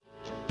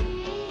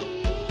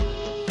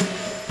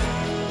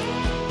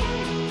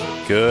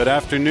Good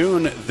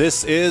afternoon.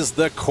 This is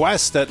The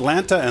Quest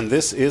Atlanta, and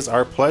this is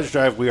our pledge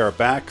drive. We are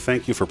back.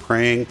 Thank you for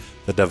praying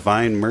the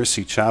Divine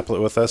Mercy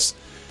Chaplet with us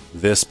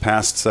this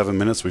past 7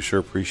 minutes. We sure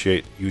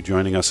appreciate you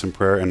joining us in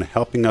prayer and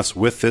helping us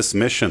with this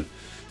mission.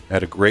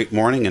 Had a great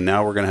morning, and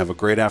now we're going to have a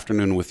great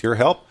afternoon with your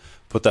help.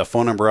 Put that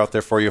phone number out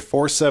there for you,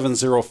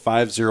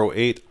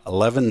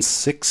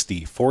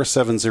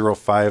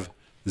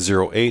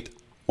 470-508-1160,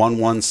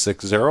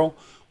 470-508-1160,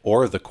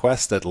 or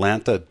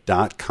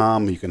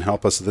thequestatlanta.com. You can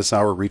help us this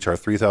hour reach our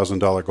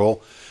 $3,000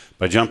 goal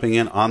by jumping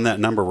in on that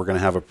number. We're going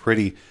to have a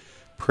pretty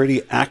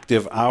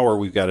active hour.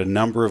 We've got a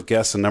number of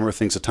guests, a number of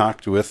things to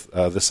talk to with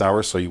this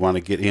hour, so you want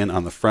to get in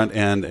on the front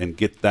end and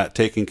get that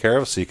taken care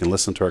of so you can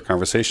listen to our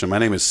conversation. My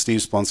name is Steve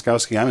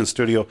Splonskowski. I'm in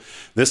studio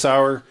this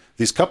hour,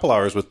 these couple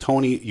hours, with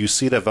Tony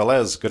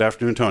UcedaVelez. Good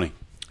afternoon, Tony.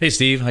 Hey,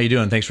 Steve. How you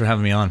doing? Thanks for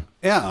having me on.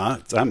 Yeah,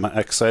 I'm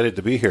excited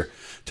to be here.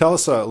 Tell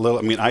us a little.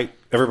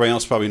 Everybody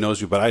else probably knows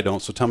you, but I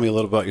don't. So tell me a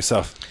little about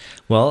yourself.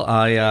 Well,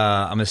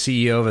 I'm a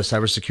CEO of a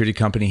cybersecurity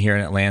company here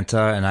in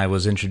Atlanta, and I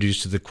was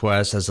introduced to the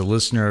Quest as a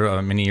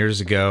listener many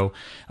years ago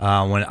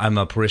when I'm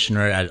a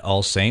parishioner at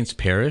All Saints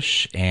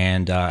Parish,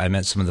 and I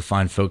met some of the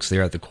fine folks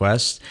there at the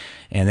Quest,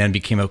 and then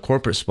became a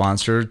corporate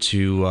sponsor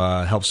to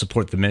help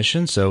support the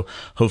mission. So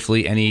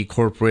hopefully any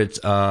corporate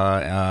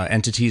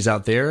entities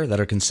out there that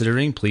are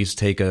considering, please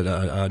take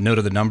a note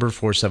of the number,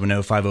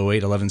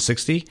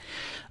 470-508-1160.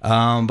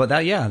 I'm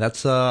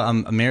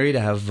married.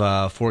 I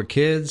have 4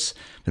 kids.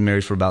 Been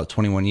married for about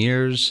 21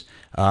 years.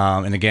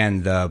 And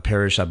again, the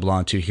parish I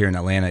belong to here in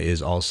Atlanta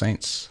is All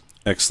Saints.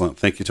 Excellent.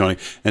 Thank you, Tony.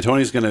 And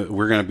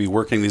we're going to be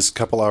working these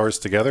couple hours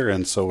together,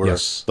 and so we're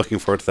looking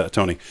forward to that,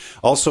 Tony.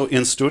 Also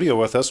in studio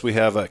with us, we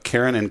have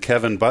Karen and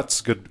Kevin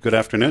Butz. Good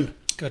afternoon.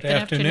 Good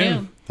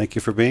afternoon. Thank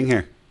you for being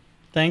here.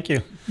 Thank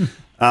you.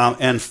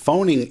 And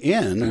phoning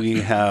in, we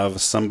have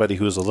somebody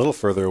who's a little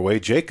further away.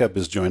 Jacob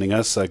is joining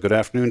us. Good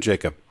afternoon,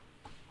 Jacob.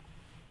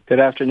 Good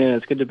afternoon.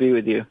 It's good to be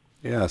with you.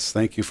 Yes,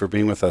 thank you for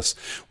being with us.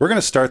 We're going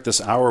to start this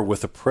hour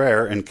with a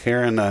prayer, and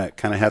Karen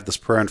kind of had this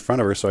prayer in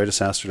front of her, so I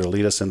just asked her to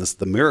lead us in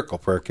the miracle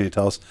prayer. Can you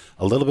tell us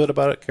a little bit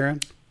about it,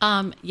 Karen?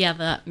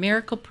 The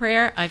miracle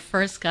prayer, I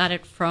first got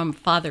it from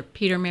Father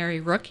Peter Mary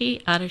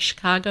Rookie out of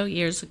Chicago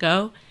years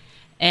ago,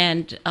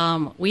 and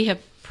we have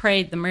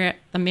prayed the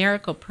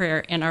miracle prayer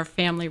in our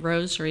family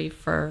rosary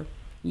for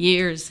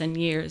years and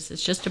years.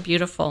 It's just a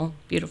beautiful,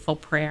 beautiful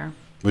prayer.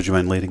 Would you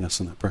mind leading us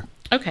in that prayer?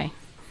 Okay.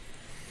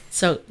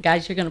 So,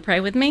 guys, you're going to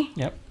pray with me?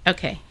 Yep.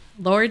 Okay.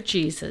 Lord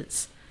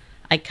Jesus,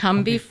 I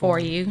come before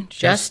you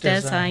just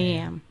as I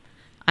am.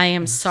 I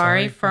am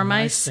sorry for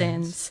my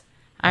sins.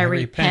 I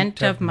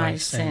repent of my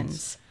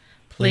sins.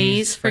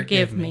 Please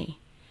forgive me.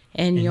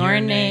 In your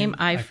name,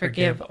 I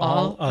forgive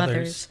all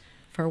others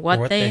for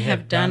what they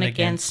have done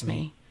against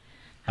me.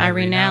 I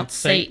renounce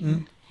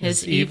Satan,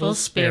 his evil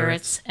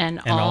spirits,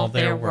 and all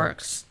their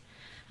works.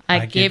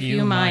 I give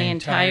you my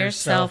entire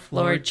self,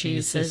 Lord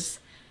Jesus,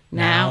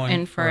 now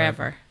and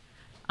forever.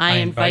 I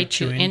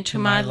invite you into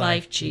my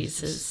life,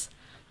 Jesus.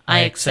 I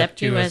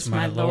accept you as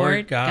my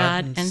Lord,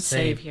 God, and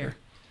Savior.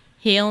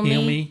 Heal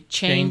me,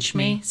 change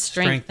me,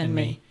 strengthen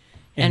me,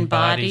 in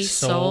body,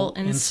 soul,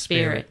 and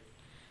spirit.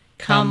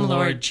 Come,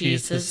 Lord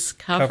Jesus,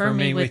 cover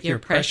me with your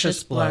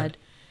precious blood,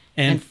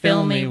 and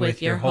fill me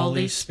with your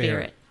Holy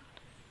Spirit.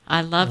 I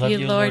love you,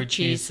 Lord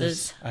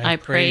Jesus. I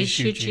praise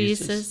you,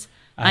 Jesus.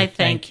 I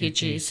thank you,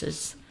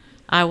 Jesus.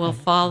 I will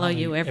follow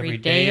you every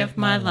day of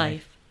my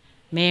life.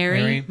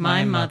 Mary,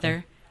 my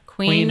mother,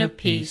 Queen of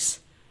Peace,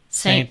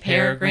 Saint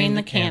Peregrine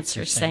the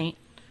Cancer Saint,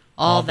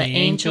 all the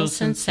angels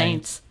and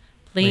saints,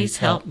 please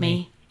help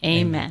me.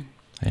 Amen.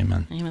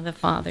 Amen. In the name of the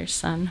Father,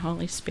 Son,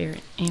 Holy Spirit.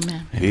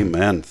 Amen.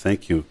 Amen.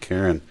 Thank you,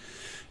 Karen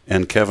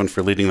and Kevin,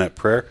 for leading that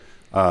prayer.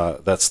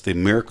 That's the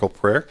miracle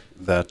prayer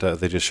that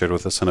they just shared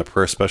with us, and a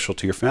prayer special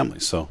to your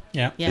family. So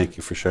thank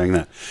you for sharing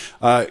that.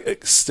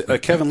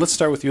 Kevin, let's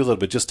start with you a little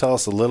bit. Just tell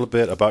us a little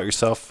bit about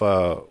yourself,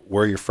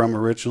 where you're from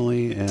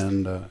originally,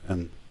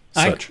 and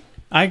such.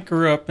 I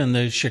grew up in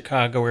the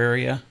Chicago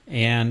area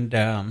and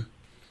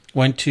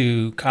went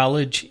to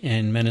college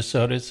in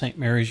Minnesota at St.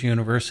 Mary's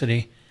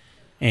University,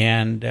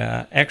 and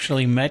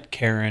actually met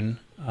Karen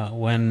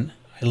when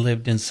I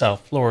lived in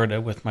South Florida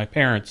with my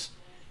parents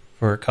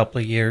for a couple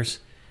of years.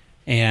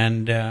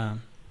 And, then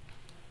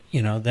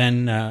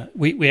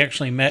we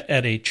actually met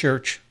at a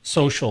church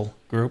social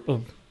group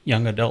of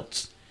young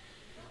adults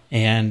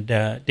and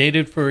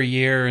dated for a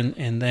year.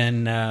 And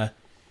then,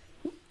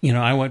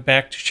 I went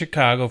back to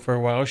Chicago for a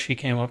while. She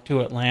came up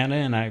to Atlanta,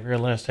 and I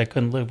realized I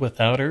couldn't live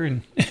without her,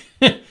 and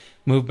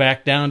moved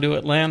back down to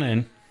Atlanta.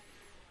 And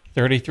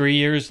 33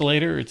 years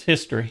later, it's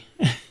history.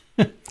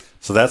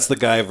 So that's the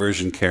guy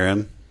version,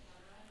 Karen.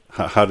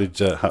 How did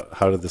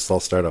this all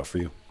start out for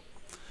you?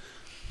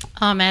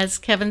 As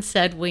Kevin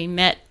said, we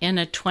met in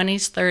a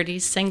 20s,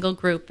 30s single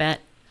group at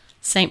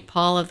St.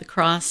 Paul of the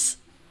Cross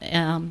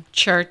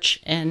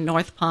Church in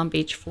North Palm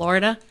Beach,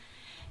 Florida.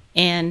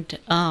 And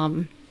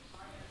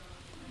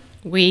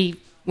we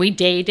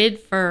dated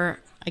for,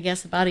 I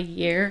guess, about a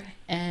year.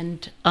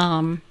 And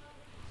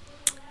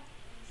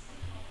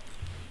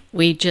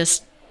we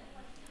just,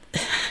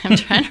 I'm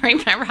trying to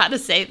remember how to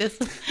say this.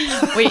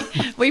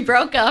 We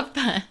broke up.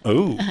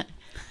 Oh,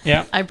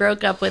 Yeah. I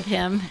broke up with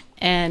him,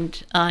 and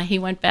he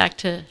went back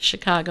to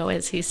Chicago,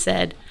 as he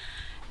said.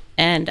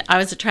 And I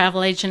was a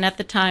travel agent at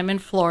the time in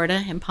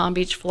Florida, in Palm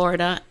Beach,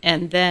 Florida.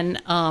 And then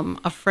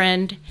a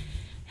friend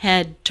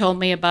had told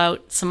me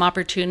about some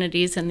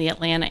opportunities in the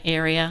Atlanta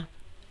area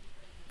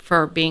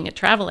for being a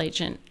travel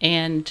agent.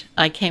 And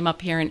I came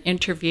up here and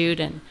interviewed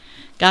and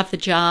got the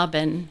job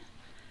and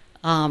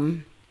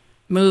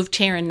moved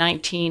here in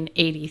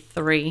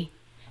 1983.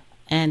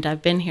 And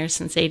I've been here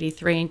since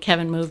 83, and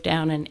Kevin moved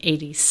down in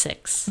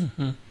 86.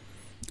 and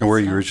where are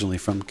you originally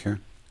from,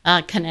 Karen?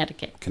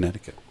 Connecticut.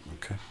 Connecticut.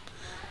 Okay,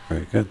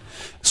 very good.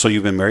 So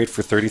you've been married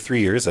for 33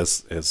 years,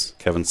 as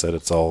Kevin said.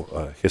 It's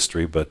all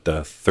history, but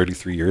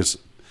 33 years,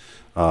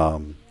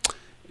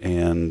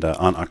 and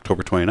on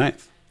October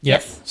 29th.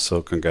 Yes.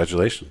 So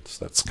congratulations.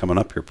 That's coming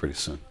up here pretty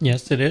soon.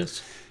 Yes, it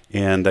is.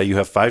 And you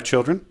have 5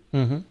 children.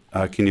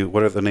 Mm-hmm.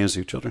 What are the names of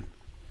your children?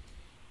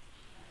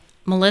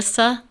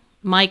 Melissa,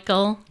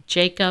 Michael,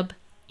 Jacob,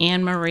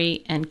 Anne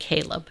Marie, and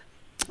Caleb.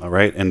 All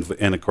right, and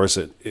of course,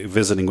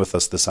 visiting with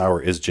us this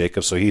hour is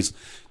Jacob. So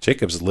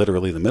Jacob's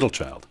literally the middle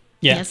child.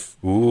 Yeah. Yes.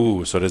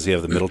 Ooh, so does he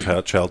have the middle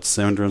child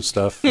syndrome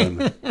stuff?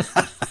 And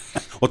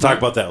we'll talk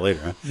about that later.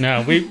 Huh?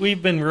 No,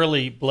 we've been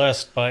really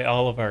blessed by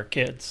all of our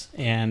kids,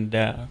 and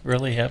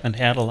really haven't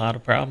had a lot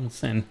of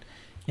problems. And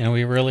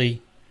we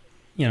really,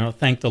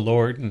 thank the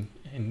Lord and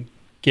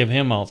give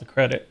Him all the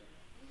credit.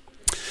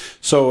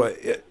 So,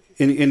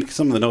 in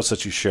some of the notes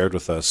that you shared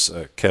with us,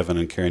 Kevin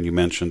and Karen, you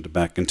mentioned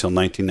back until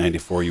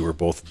 1994 you were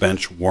both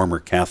bench warmer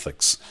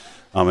Catholics.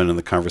 And in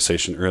the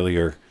conversation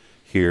earlier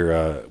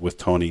here with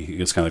Tony, he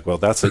was kind of like, well,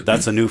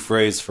 that's a new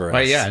phrase for us.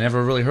 Right, yeah, I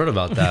never really heard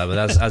about that, but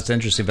that's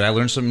interesting. But I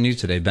learned something new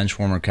today, bench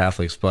warmer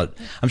Catholics. But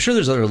I'm sure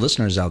there's other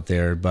listeners out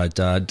there, but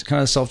to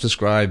kind of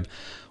self-describe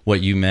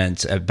what you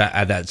meant at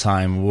that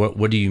time,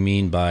 what do you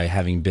mean by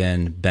having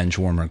been bench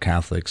warmer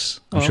Catholics?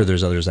 I'm sure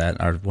there's others that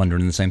are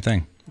wondering the same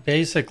thing.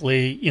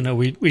 Basically,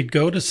 we'd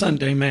go to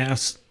Sunday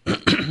Mass.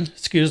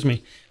 Excuse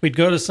me. We'd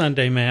go to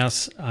Sunday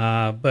Mass,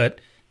 but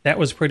that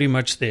was pretty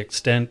much the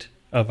extent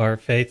of our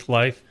faith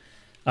life.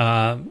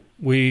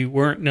 We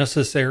weren't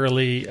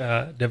necessarily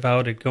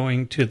devout at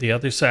going to the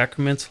other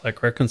sacraments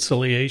like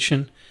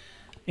reconciliation,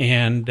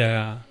 and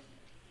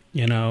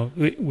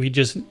we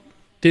just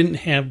didn't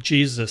have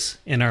Jesus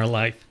in our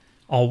life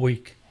all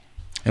week.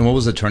 And what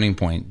was the turning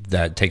point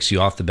that takes you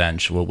off the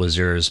bench? Was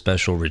there a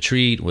special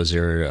retreat? Was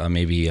there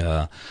maybe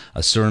a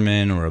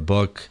sermon or a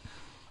book?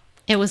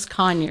 It was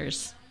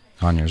Conyers.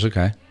 Conyers,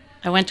 okay.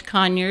 I went to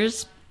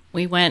Conyers.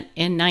 We went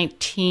in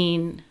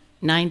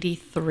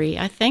 1993,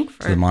 I think.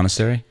 To the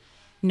monastery?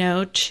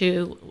 No,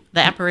 to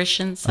the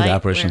apparition site. The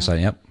apparition site,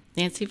 yep.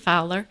 Nancy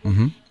Fowler.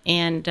 Mm-hmm.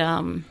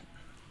 And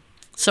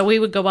so we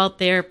would go out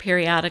there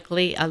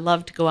periodically. I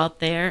loved to go out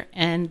there.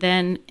 And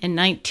then in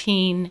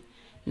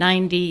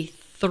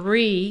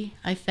 1993,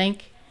 I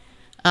think,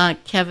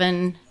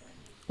 Kevin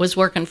was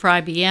working for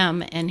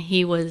IBM, and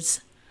he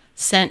was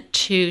sent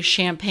to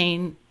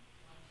Champaign,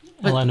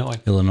 Illinois.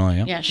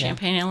 Illinois, yeah,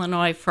 Champaign,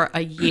 Illinois for a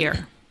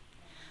year.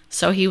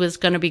 So he was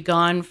going to be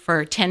gone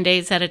for 10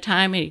 days at a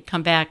time, and he'd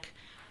come back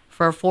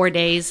for 4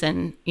 days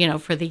and,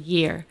 for the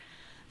year.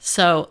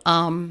 So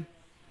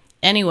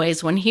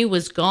anyways, when he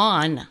was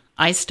gone,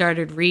 I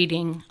started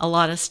reading a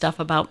lot of stuff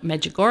about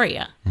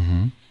Medjugorje.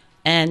 Mm-hmm.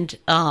 And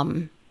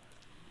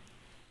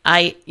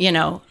I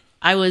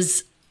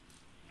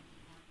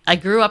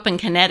grew up in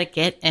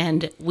Connecticut,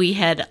 and we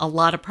had a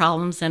lot of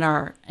problems in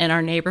our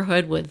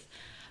neighborhood with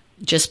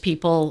just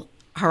people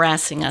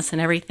harassing us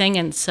and everything.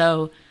 And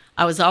so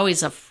I was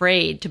always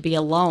afraid to be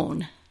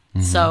alone.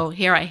 Mm-hmm. So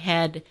here I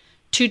had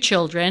 2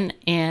 children,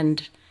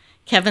 and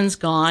Kevin's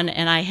gone,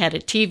 and I had a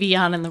TV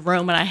on in the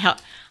room, and I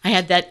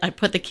had that. I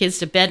put the kids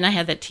to bed, and I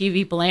had that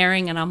TV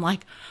blaring, and I'm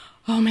like,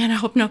 oh man, I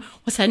hope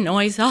what's that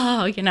noise?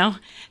 Oh,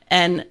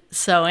 And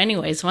so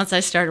anyways, once I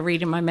started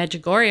reading my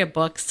Medjugorje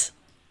books,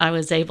 I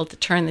was able to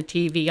turn the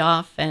TV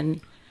off,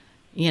 and,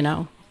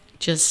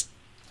 just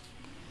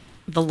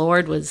the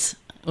Lord was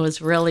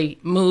really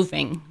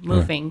moving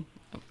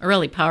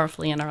really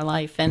powerfully in our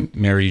life. And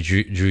Mary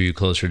drew you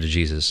closer to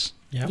Jesus.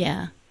 Yep.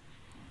 Yeah.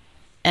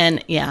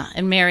 And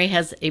Mary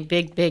has a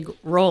big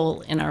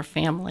role in our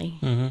family.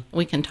 Mm-hmm.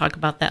 We can talk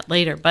about that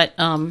later. But,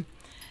 and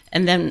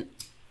then,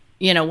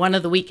 one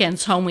of the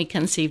weekends home, we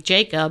conceived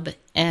Jacob,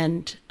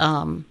 and,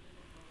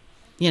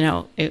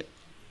 it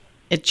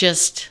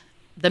just,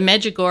 the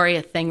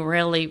Medjugorje thing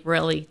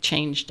really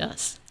changed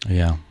us.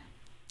 Yeah.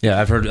 Yeah,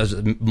 I've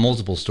heard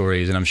multiple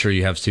stories, and I'm sure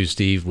you have too,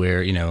 Steve,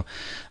 where,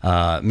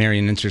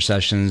 Marian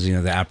intercessions,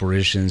 the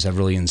apparitions have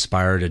really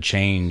inspired a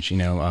change,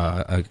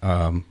 kind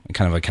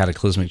of a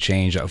cataclysmic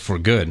change for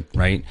good,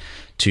 right?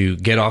 To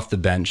get off the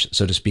bench,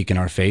 so to speak, in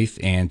our faith,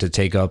 and to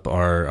take up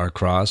our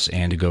cross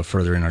and to go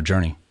further in our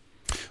journey.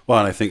 Well,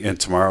 and I think, and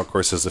tomorrow, of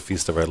course, is the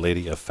Feast of Our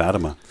Lady of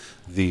Fatima,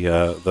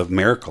 the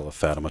miracle of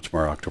Fatima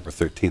tomorrow, October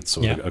 13th.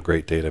 So a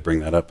great day to bring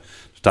that up,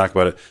 to talk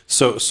about it.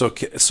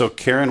 So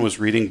Karen was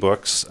reading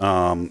books,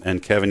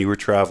 and Kevin, you were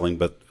traveling.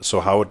 But so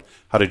how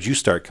did you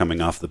start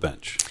coming off the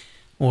bench?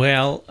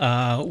 Well,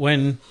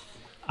 when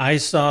I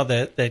saw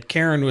that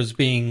Karen was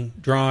being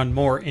drawn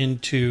more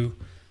into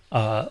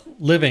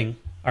living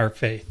our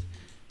faith,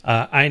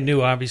 I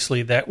knew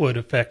obviously that would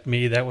affect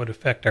me, that would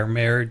affect our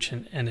marriage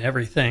and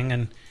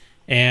everything,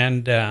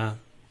 and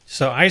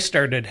so I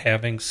started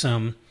having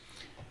some,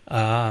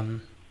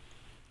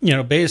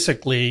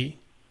 basically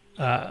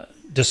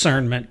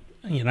discernment.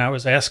 I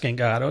was asking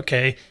God,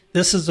 okay,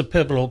 this is a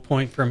pivotal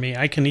point for me.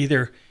 I can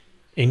either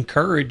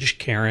encourage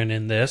Karen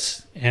in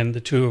this, and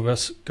the two of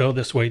us go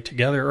this way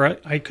together, or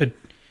I could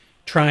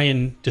try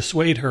and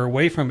dissuade her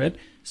away from it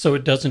so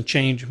it doesn't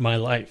change my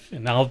life,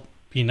 and I'll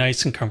be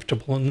nice and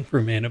comfortable and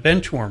remain a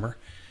bench warmer.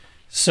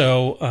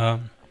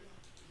 So,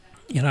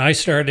 I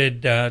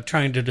started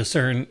trying to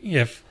discern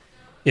if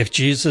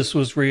Jesus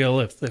was real,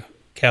 if the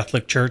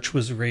Catholic Church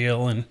was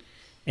real,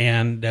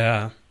 and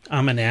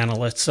I'm an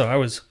analyst, so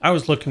I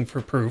was looking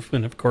for proof,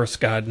 and of course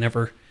God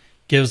never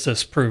gives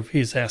us proof.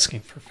 He's asking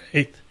for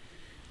faith.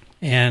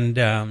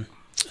 And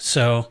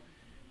so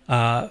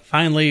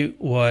finally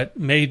what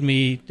made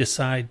me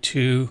decide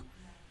to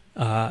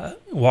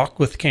walk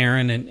with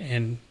Karen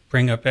and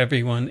bring up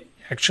everyone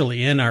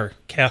actually in our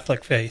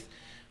Catholic faith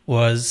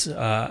was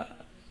I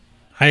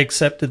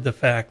accepted the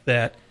fact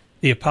that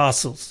the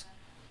apostles,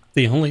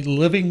 the only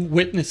living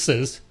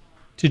witnesses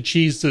to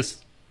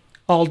Jesus,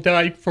 all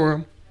died for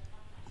him.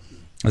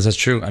 That's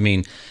true. I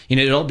mean,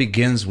 it all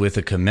begins with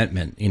a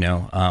commitment.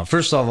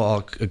 First of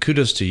all,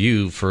 kudos to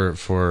you for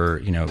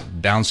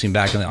bouncing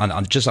back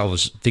on just. I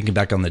was thinking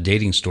back on the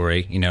dating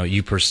story.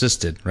 You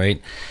persisted,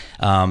 right?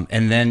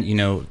 And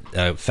then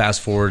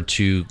fast forward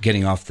to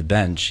getting off the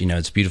bench.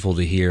 It's beautiful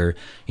to hear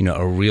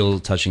a real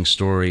touching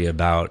story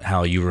about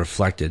how you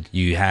reflected.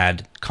 You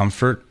had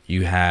comfort.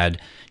 You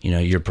had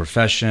your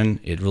profession.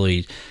 It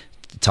really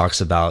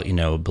talks about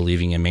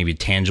believing in maybe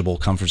tangible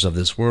comforts of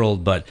this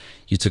world, but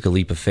you took a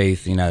leap of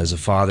faith. As a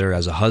father,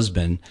 as a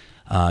husband,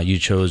 you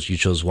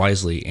chose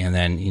wisely, and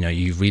then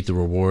you reap the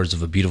rewards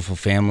of a beautiful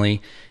family.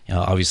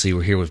 Obviously,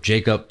 we're here with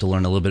Jacob to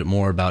learn a little bit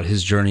more about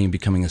his journey in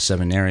becoming a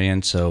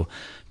seminarian. So,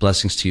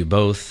 blessings to you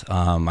both.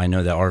 I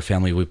know that our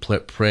family, we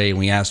pray and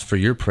we ask for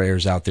your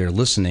prayers out there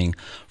listening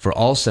for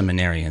all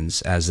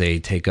seminarians as they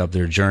take up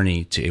their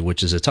journey,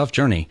 which is a tough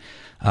journey,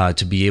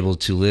 to be able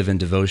to live in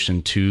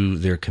devotion to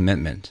their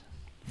commitment.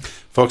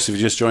 Folks, if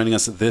you're just joining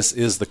us, this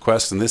is The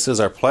Quest, and this is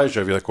our pleasure.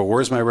 If you're like, well,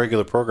 where's my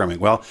regular programming?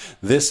 Well,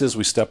 this is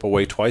we step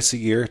away twice a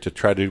year to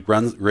try to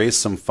raise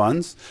some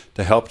funds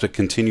to help to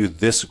continue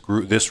this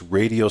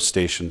radio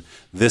station,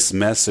 this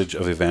message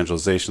of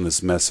evangelization,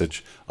 this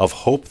message of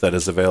hope that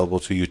is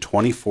available to you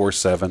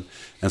 24/7.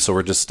 And so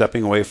we're just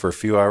stepping away for a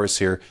few hours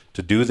here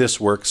to do this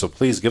work. So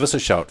please give us a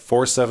shout,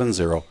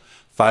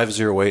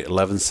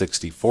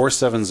 470-508-1160,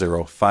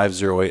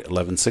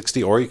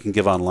 470-508-1160, or you can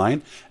give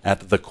online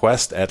at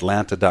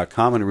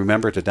thequestatlanta.com, and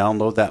remember to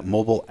download that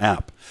mobile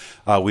app.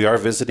 We are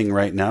visiting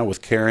right now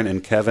with Karen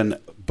and Kevin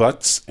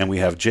Butz, and we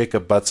have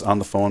Jacob Butz on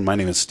the phone. My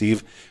name is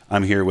Steve.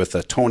 I'm here with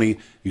Tony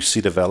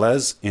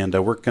UcedaVelez, and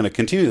we're going to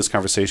continue this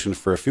conversation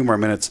for a few more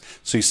minutes.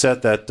 So you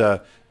said that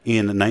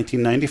in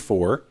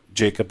 1994,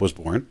 Jacob was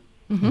born,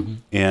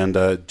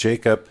 and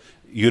Jacob,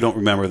 you don't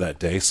remember that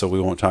day, so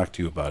we won't talk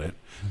to you about it.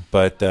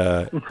 But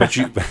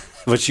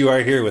you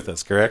are here with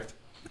us, correct?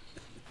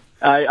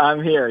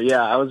 I'm here.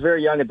 Yeah, I was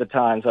very young at the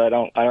time, so I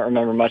don't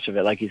remember much of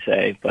it, like you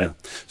say. But yeah.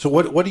 So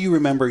what do you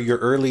remember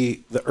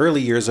the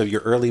early years of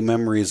your early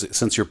memories,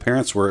 since your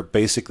parents were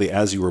basically,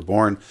 as you were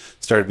born,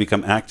 started to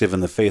become active in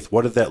the faith?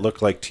 What did that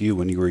look like to you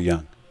when you were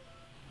young?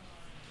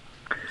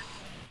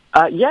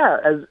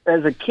 As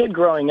a kid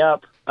growing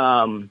up,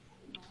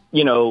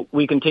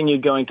 we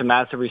continued going to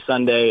Mass every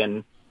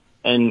Sunday,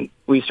 and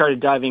we started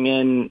diving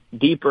in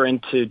deeper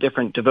into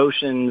different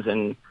devotions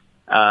and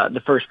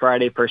the First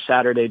Friday, First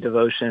Saturday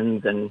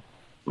devotions. And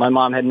my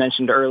mom had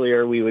mentioned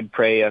earlier we would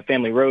pray a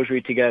family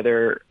rosary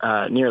together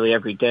nearly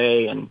every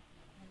day. And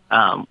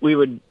we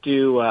would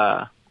do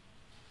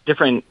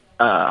different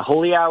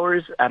holy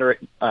hours,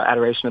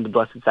 adoration of the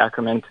Blessed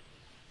Sacrament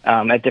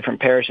at different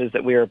parishes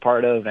that we were a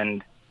part of.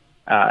 And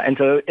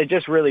so it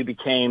just really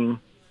became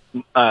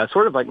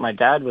sort of like my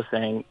dad was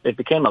saying, it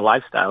became a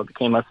lifestyle, it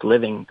became us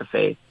living the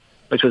faith,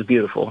 which was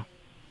beautiful.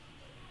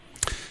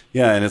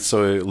 Yeah, and it's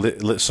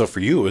so for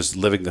you it was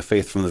living the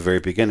faith from the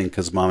very beginning,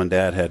 because mom and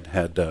dad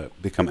had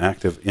become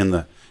active in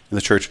the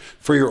church.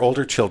 For your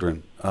older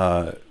children,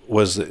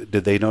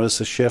 did they notice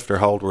a shift, or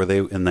how old were they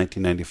in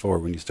 1994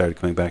 when you started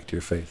coming back to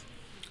your faith?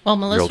 Well,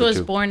 Melissa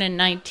was born in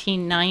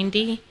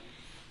 1990,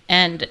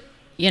 and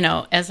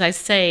as I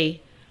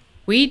say,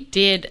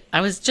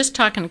 I was just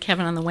talking to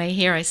Kevin on the way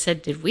here. I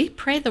said, did we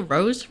pray the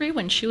rosary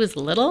when she was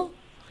little?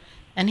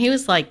 And he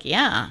was like,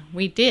 yeah,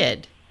 we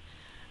did.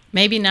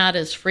 Maybe not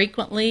as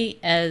frequently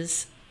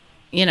as,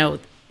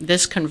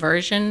 this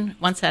conversion.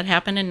 Once that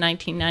happened in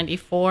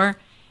 1994,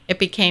 it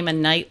became a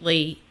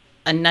nightly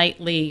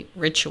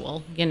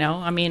ritual,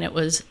 it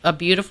was a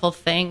beautiful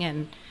thing.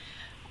 And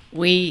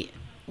we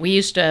we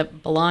used to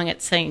belong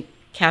at St.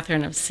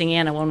 Catherine of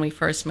Siena when we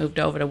first moved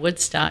over to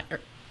Woodstock,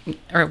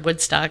 or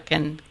Woodstock,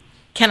 and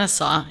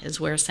Kennesaw is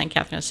where St.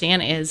 Catherine of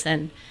Siena is,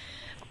 and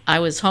I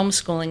was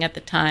homeschooling at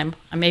the time.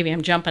 Maybe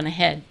I'm jumping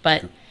ahead,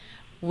 but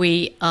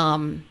we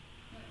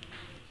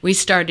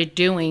started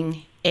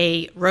doing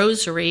a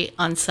rosary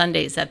on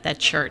Sundays at that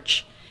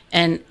church,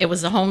 and it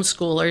was the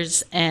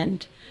homeschoolers,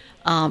 and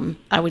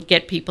I would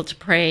get people to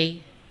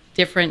pray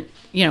different,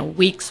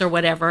 weeks or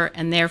whatever,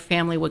 and their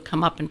family would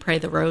come up and pray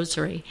the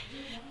rosary.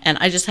 And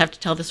I just have to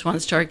tell this one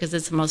story because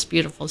it's the most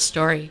beautiful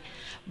story.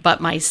 But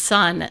my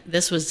son,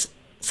 this was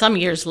some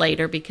years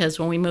later, because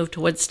when we moved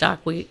to Woodstock,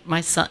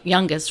 my son,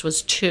 youngest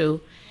was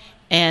 2,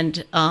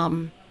 and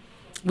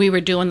we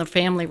were doing the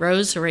family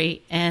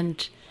rosary,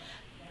 and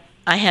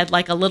I had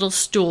like a little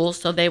stool,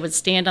 so they would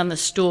stand on the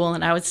stool,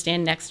 and I would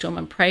stand next to them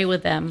and pray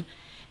with them.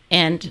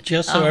 And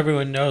just so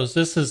everyone knows,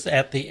 this is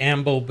at the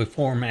ambo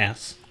before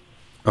Mass.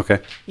 Okay.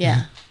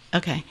 Yeah.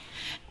 Okay.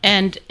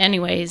 And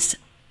anyways,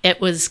 it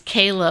was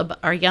Caleb,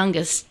 our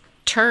youngest,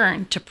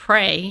 turn to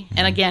pray,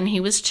 and again he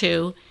was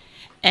 2,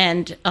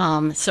 and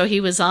so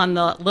he was on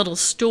the little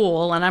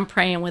stool, and I'm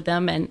praying with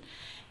him. And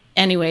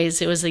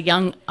anyways, it was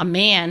a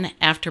man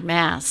after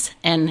Mass,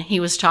 and he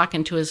was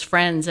talking to his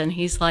friends, and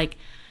he's like,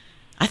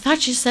 "I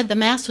thought you said the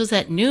Mass was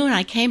at noon.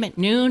 I came at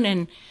noon,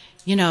 and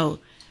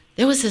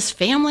there was this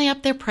family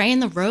up there praying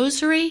the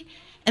rosary,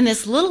 and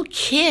this little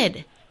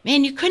kid,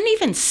 man, you couldn't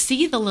even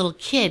see the little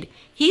kid.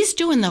 He's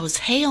doing those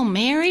Hail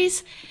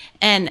Marys."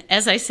 And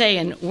as I say,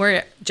 and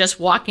we're just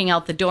walking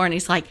out the door, and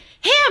he's like,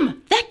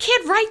 "Him, that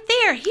kid right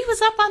there. He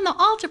was up on the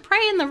altar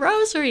praying the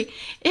rosary."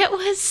 It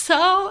was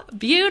so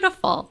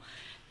beautiful.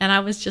 And I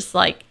was just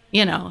like,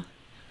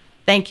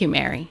 thank you,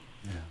 Mary.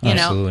 Yeah.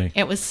 Absolutely.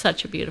 It was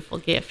such a beautiful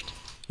gift.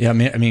 Yeah, I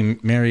mean,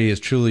 Mary is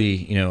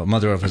truly, a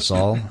mother of us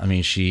all. I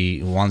mean,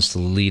 she wants to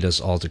lead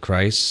us all to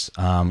Christ.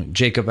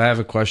 Jacob, I have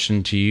a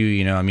question to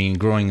you.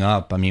 Growing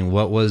up,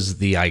 what was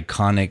the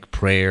iconic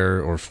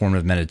prayer or form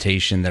of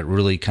meditation that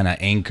really kind of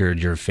anchored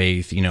your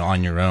faith,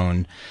 on your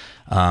own?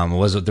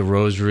 Was it the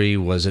rosary?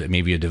 Was it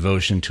maybe a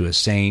devotion to a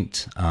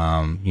saint?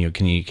 Can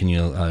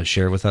you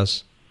share with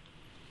us?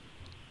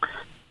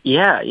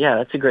 Yeah,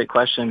 that's a great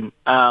question.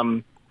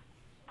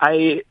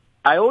 I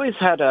always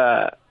had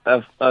a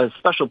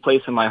special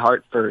place in my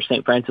heart for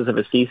St. Francis of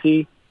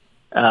Assisi,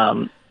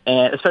 and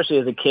especially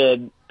as a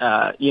kid,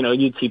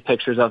 you'd see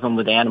pictures of him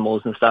with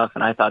animals and stuff,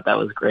 and I thought that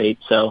was great.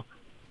 So,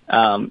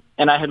 and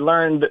I had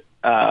learned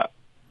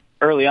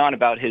early on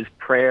about his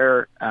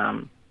prayer,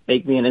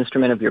 "Make me an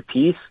instrument of your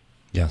peace."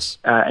 Yes.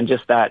 And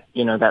just that,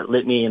 that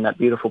litany and that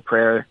beautiful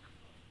prayer.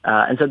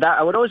 And so that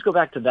I would always go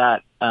back to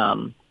that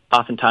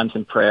oftentimes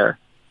in prayer.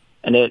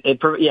 And it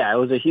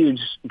was a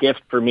huge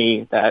gift for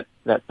me, that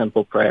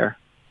simple prayer.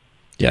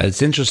 Yeah,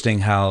 it's interesting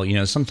how,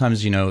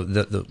 sometimes,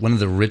 the one of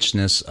the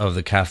richness of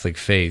the Catholic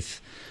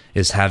faith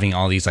is having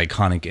all these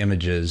iconic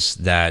images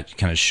that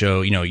kind of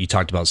show, you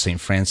talked about St.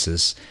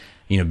 Francis,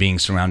 being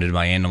surrounded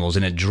by animals,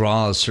 and it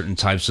draws certain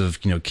types of,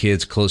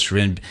 kids closer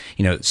in.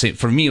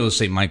 For me, it was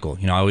St. Michael.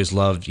 I always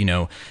loved,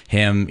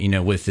 him,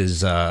 with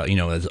his,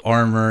 his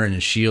armor and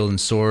his shield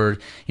and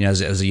sword.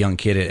 As a young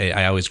kid,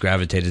 I always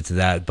gravitated to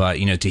that. But,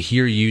 to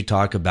hear you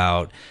talk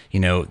about,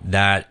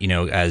 that,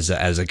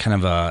 as a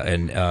kind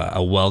of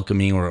a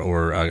welcoming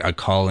or a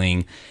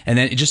calling, and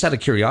then just out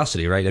of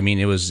curiosity, right?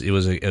 It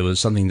was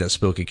something that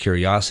spoke of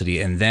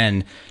curiosity, and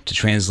then to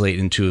translate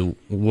into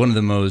one of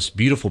the most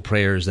beautiful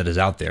prayers that is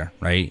out there.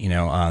 Right,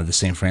 the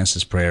St.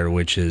 Francis prayer,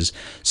 which is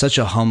such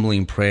a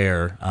humbling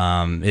prayer,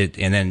 and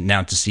then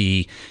now to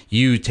see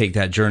you take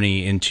that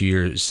journey into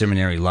your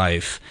seminary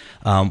life.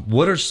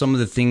 What are some of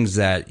the things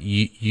that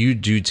you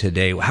do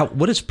today?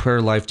 What is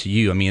prayer life to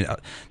you?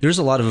 There's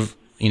a lot of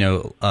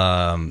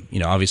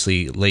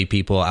obviously lay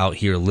people out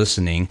here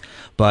listening,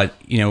 but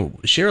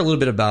share a little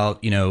bit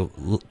about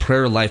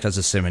prayer life as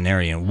a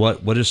seminarian.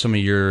 What are some of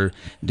your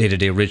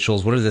day-to-day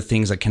rituals? What are the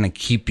things that kind of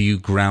keep you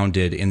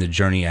grounded in the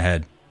journey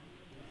ahead?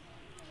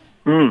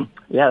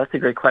 Yeah, that's a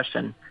great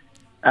question.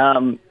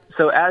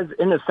 So as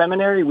in the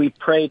seminary, we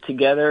pray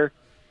together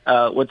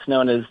what's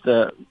known as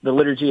the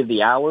Liturgy of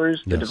the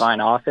Hours, the Divine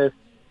Office.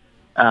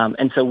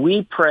 And so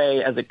we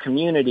pray as a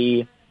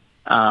community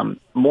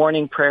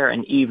morning prayer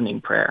and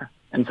evening prayer.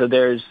 And so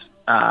there's,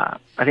 I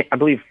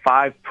believe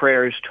 5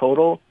 prayers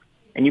total,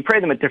 and you pray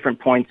them at different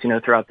points,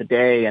 throughout the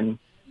day. And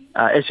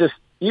it's just,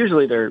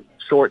 usually they're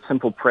short,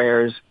 simple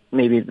prayers,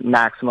 maybe the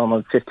maximum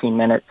of 15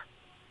 minutes.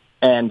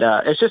 And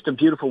it's just a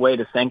beautiful way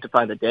to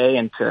sanctify the day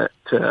and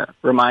to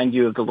remind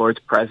you of the Lord's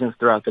presence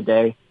throughout the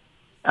day.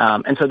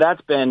 And so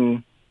that's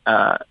been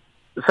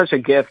such a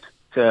gift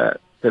to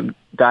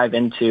dive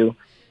into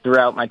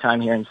throughout my time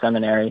here in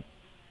seminary.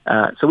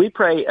 So we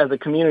pray as a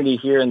community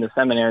here in the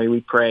seminary. We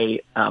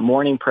pray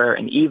morning prayer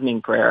and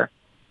evening prayer.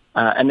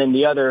 And then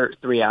the other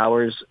 3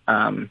 hours,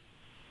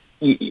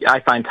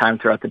 I find time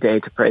throughout the day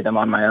to pray them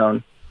on my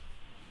own.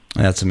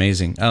 That's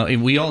amazing.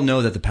 We all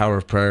know that the power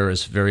of prayer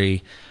is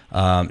very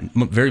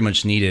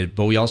much needed,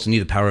 but we also need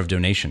the power of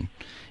donation.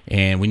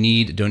 And we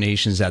need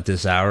donations at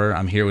this hour.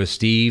 I'm here with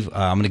Steve.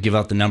 I'm going to give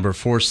out the number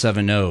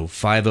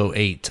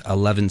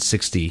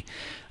 470-508-1160.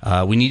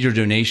 We need your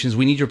donations.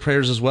 We need your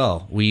prayers as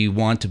well. We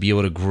want to be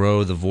able to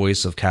grow the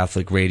voice of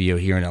Catholic radio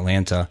here in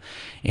Atlanta.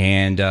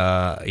 And,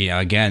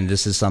 again,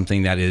 this is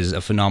something that is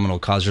a phenomenal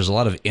cause. There's a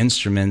lot of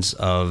instruments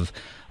of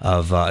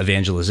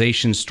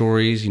evangelization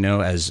stories,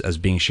 as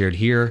being shared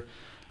here.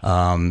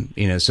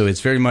 So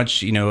it's very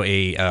much,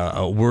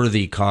 a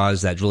worthy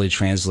cause that really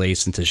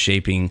translates into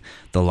shaping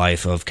the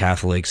life of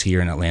Catholics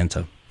here in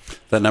Atlanta.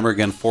 That number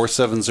again,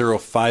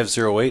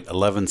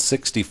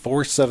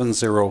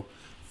 470-508-1160,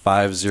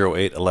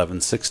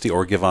 470-508-1160,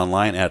 or give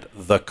online at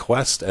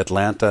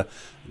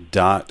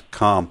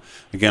thequestatlanta.com.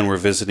 Again, we're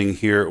visiting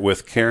here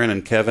with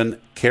Karen, Kevin,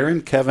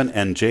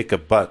 and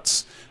Jacob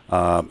Butz.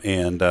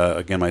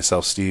 Again,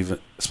 myself, Steve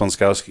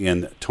Sponskowski,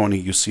 and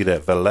Tony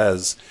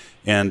UcedaVelez.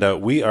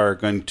 And we are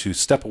going to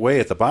step away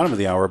at the bottom of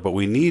the hour, but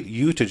we need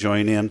you to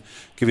join in.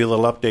 Give you a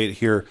little update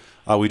here.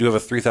 We do have a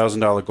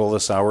 $3,000 goal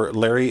this hour.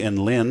 Larry and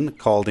Lynn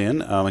called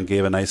in and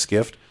gave a nice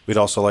gift. We'd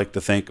also like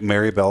to thank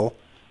Mary Bell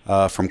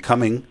from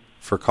Cumming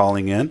for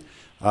calling in.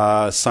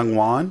 Sung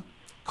Wan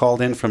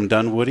called in from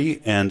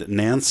Dunwoody, and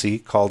Nancy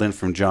called in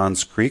from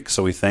Johns Creek.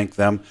 So we thank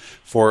them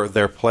for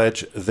their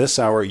pledge this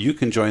hour. You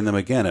can join them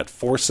again at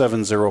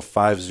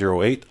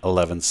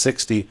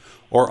 470-508-1160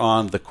 or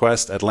on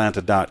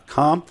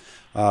thequestatlanta.com.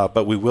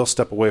 But we will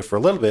step away for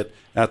a little bit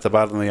at the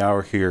bottom of the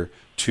hour here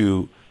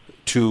to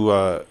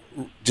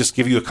just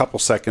give you a couple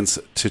seconds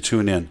to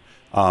tune in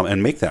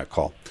and make that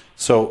call.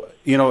 So,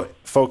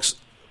 folks,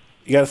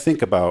 you got to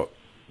think about,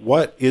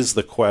 what is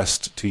the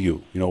quest to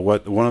you?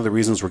 One of the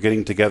reasons we're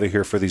getting together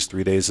here for these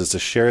 3 days is to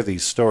share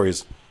these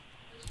stories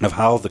of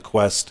how the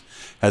quest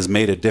has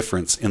made a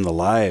difference in the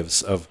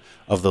lives of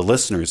the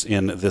listeners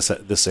in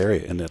this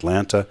area, in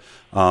Atlanta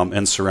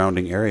and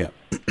surrounding area.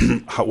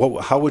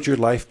 How would your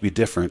life be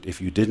different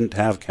if you didn't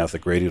have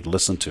Catholic radio to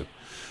listen to?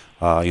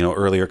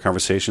 Earlier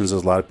conversations, a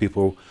lot of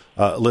people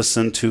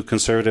listen to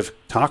conservative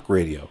talk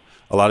radio.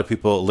 A lot of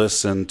people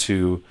listen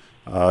to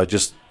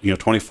just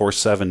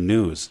 24/7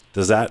 news.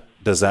 Does that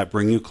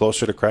bring you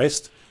closer to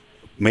Christ?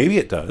 Maybe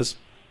it does,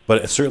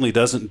 but it certainly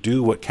doesn't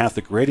do what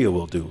Catholic radio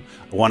will do.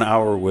 1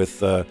 hour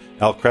with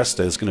Al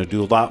Cresta is going to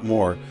do a lot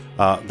more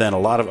than a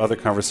lot of other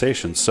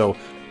conversations. So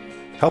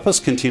help us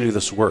continue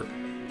this work,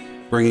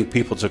 bringing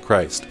people to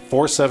Christ.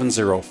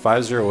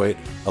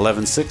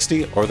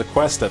 470-508-1160 or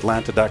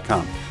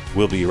thequestatlanta.com.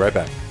 We'll be right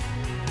back.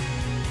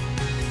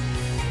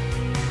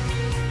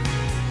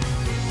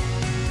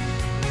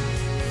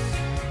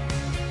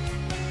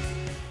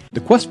 The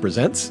Quest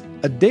presents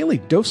A Daily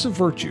Dose of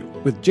Virtue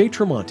with Jay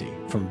Tremonti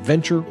from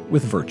Venture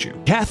with Virtue.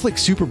 Catholic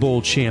Super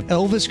Bowl champ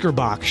Elvis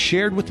Gerbach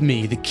shared with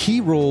me the key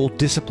role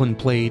discipline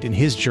played in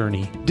his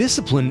journey.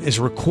 Discipline is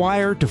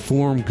required to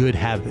form good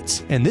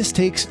habits, and this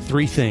takes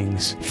 3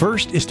 things.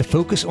 First is to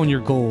focus on your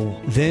goal,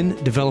 then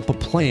develop a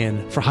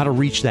plan for how to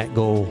reach that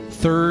goal.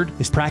 Third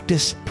is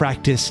practice,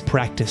 practice,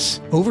 practice.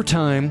 Over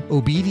time,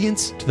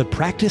 obedience to the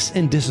practice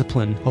and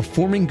discipline of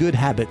forming good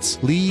habits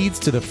leads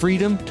to the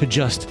freedom to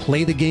just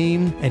play the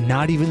game and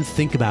not even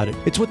think about it.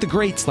 It's what the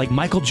greats like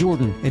Michael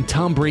Jordan and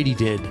Tom Brady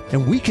did,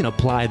 and we can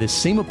apply this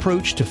same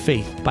approach to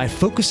faith by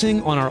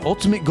focusing on our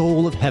ultimate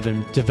goal of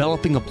heaven,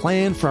 developing a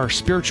plan for our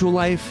spiritual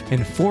life,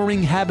 and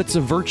forming habits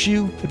of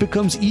virtue. It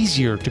becomes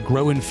easier to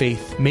grow in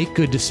faith, make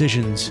good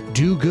decisions,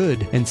 do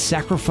good, and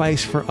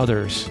sacrifice for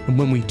others. And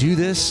when we do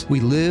this, we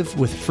live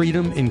with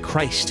freedom in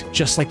Christ,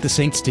 just like the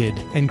saints did,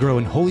 and grow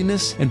in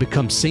holiness and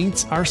become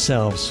saints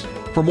ourselves.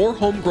 For more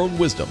homegrown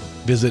wisdom,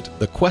 visit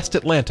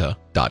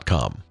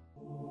thequestatlanta.com.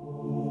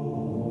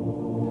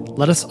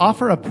 Let us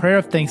offer a prayer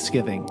of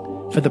thanksgiving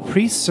for the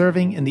priests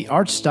serving in the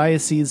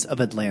Archdiocese of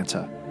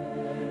Atlanta.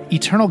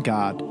 Eternal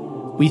God,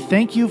 we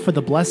thank you for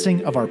the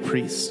blessing of our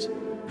priests,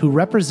 who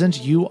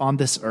represent you on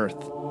this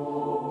earth.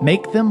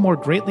 Make them more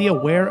greatly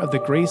aware of the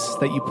grace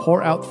that you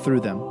pour out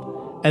through them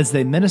as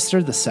they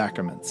minister the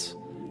sacraments,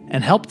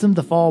 and help them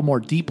to fall more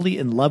deeply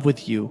in love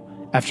with you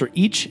after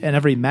each and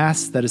every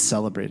Mass that is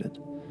celebrated.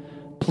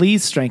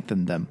 Please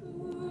strengthen them,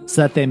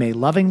 so that they may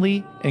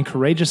lovingly and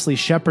courageously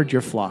shepherd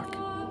your flock.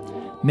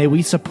 May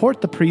we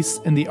support the priests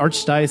in the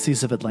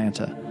Archdiocese of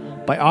Atlanta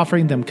by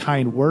offering them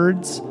kind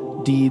words,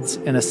 deeds,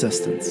 and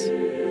assistance.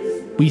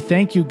 We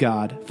thank you,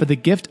 God, for the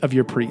gift of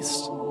your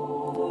priests.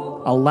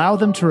 Allow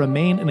them to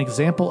remain an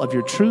example of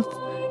your truth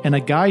and a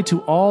guide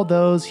to all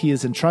those he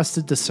is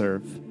entrusted to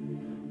serve.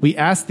 We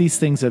ask these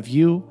things of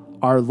you,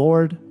 our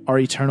Lord, our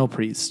eternal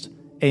priest.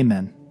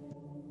 Amen.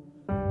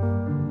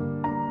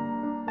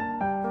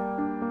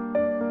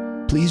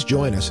 Please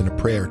join us in a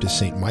prayer to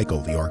St.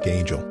 Michael the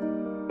Archangel.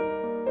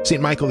 St.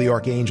 Michael the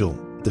Archangel,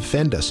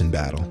 defend us in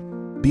battle.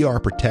 Be our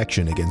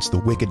protection against the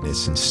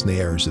wickedness and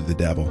snares of the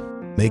devil.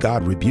 May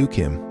God rebuke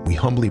him, we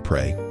humbly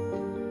pray.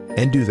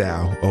 And do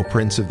thou, O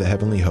Prince of the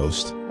heavenly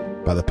host,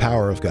 by the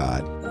power of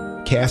God,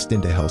 cast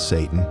into hell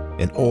Satan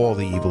and all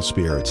the evil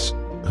spirits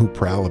who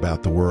prowl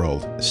about the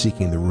world,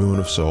 seeking the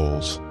ruin of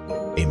souls.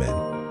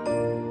 Amen.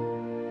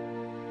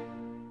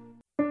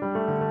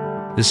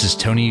 This is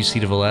Tony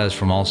UcedaVelez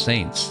from All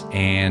Saints,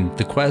 and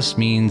the quest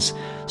means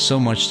so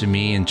much to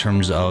me in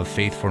terms of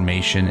faith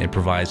formation. It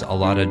provides a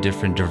lot of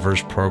different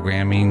diverse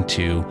programming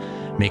to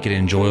make it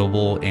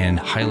enjoyable and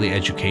highly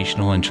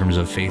educational in terms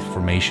of faith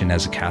formation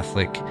as a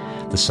Catholic.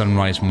 The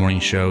Sunrise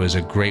Morning Show is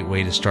a great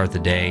way to start the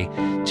day,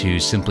 to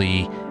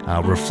simply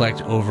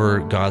reflect over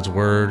God's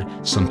Word,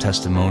 some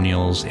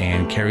testimonials,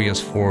 and carry us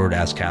forward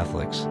as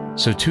Catholics.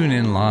 So tune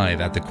in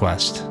live at the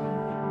quest.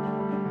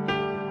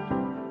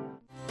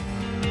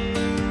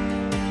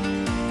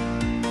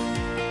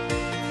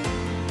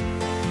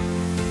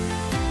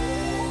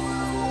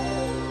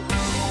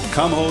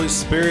 Come, Holy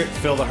Spirit,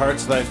 fill the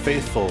hearts of thy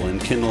faithful, and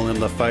kindle in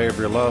the fire of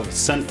your love.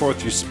 Send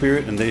forth your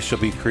Spirit, and they shall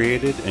be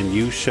created, and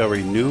you shall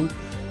renew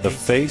the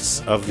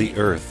face of the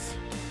earth.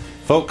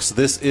 Folks,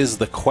 this is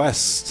The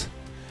Quest,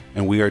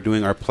 and we are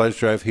doing our pledge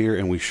drive here,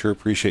 and we sure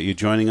appreciate you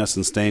joining us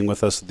and staying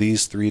with us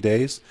these 3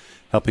 days,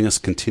 helping us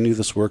continue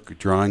this work,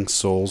 drawing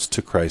souls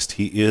to Christ.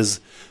 He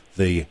is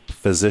the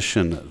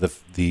physician,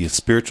 the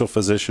spiritual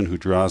physician who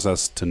draws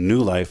us to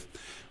new life.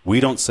 We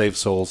don't save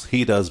souls,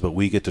 he does, but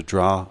we get to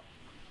draw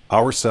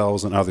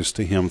ourselves and others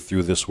to him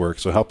through this work.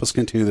 So help us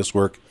continue this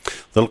work. A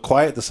little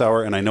quiet this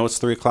hour, and I know it's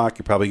 3 o'clock.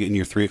 You're probably getting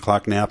your 3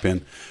 o'clock nap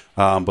in,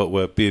 but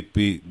we'll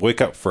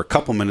wake up for a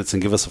couple minutes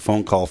and give us a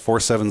phone call,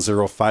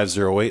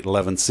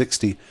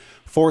 470-508-1160,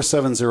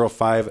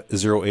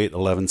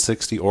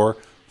 470-508-1160, or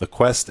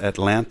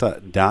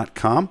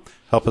thequestatlanta.com.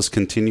 Help us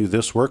continue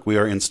this work. We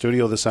are in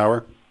studio this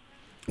hour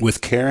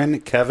with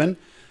Karen, Kevin,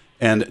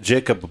 and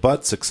Jacob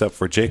Butz, except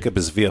for Jacob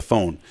is via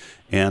phone.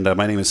 And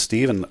my name is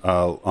Steve, and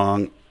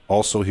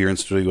also here in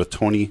studio with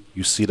Tony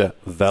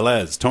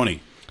UcedaVelez.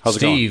 Tony, how's it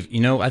going?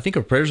 Steve, I think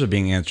our prayers are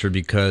being answered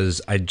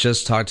because I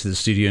just talked to the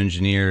studio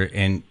engineer,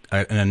 and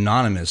an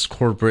anonymous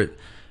corporate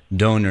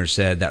donor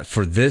said that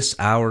for this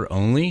hour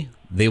only,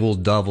 they will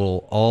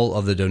double all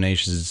of the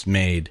donations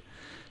made.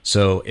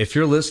 So if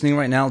you're listening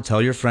right now,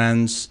 tell your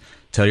friends,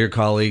 tell your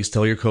colleagues,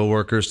 tell your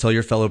coworkers, tell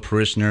your fellow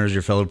parishioners,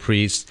 your fellow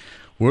priests.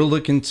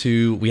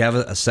 We have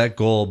a set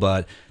goal,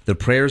 but the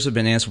prayers have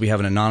been answered. We have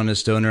an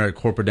anonymous donor, a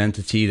corporate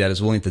entity that is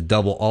willing to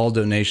double all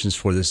donations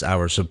for this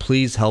hour. So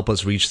please help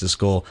us reach this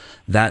goal.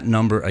 That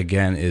number,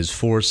 again, is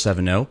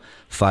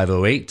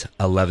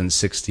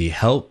 470-508-1160.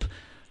 Help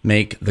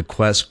make the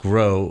quest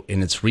grow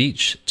in its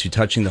reach to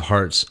touching the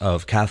hearts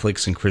of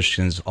Catholics and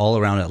Christians all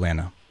around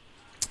Atlanta.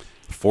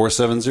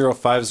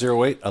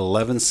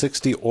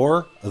 470-508-1160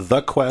 or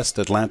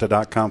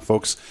thequestatlanta.com.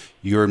 Folks,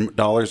 your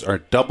dollars are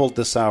doubled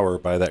this hour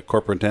by that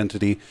corporate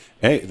entity.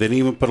 Hey, they didn't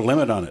even put a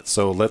limit on it.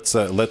 So let's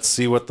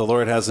see what the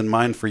Lord has in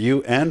mind for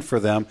you and for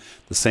them.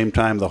 At the same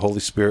time, the Holy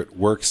Spirit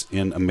works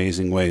in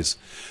amazing ways.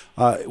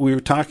 We were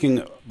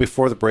talking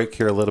before the break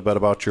here a little bit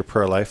about your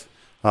prayer life,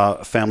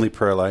 family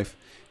prayer life.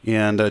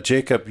 And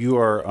Jacob, you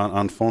are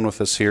on phone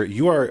with us here.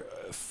 You are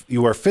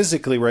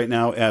physically right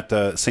now at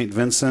St.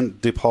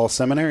 Vincent de Paul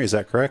Seminary, is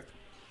that correct?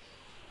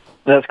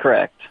 That's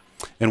correct.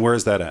 And where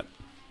is that at?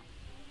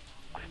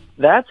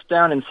 That's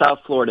down in South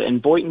Florida, in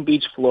Boynton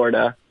Beach,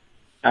 Florida,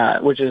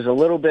 which is a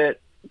little bit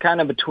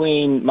kind of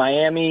between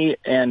Miami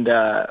and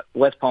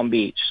West Palm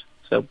Beach,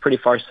 so pretty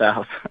far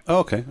south. Oh,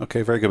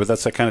 okay, very good. But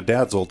that's that kind of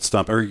Dad's old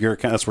stump, or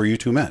that's where you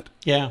two met.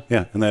 Yeah,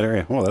 in that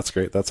area. Oh, that's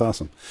great. That's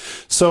awesome.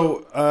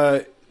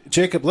 So,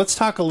 Jacob, let's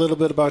talk a little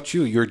bit about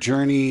your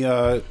journey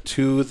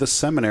to the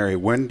seminary.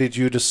 When did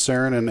you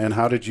discern, and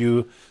how did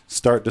you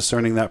start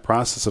discerning that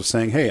process of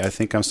saying, hey, I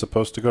think I'm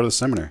supposed to go to the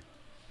seminary?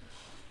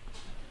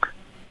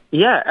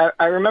 Yeah,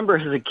 I remember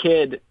as a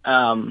kid,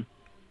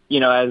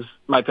 as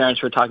my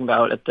parents were talking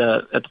about at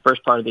the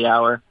first part of the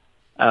hour,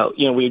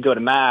 we'd go to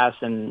Mass,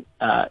 and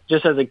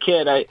just as a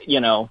kid, I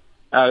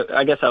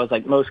guess I was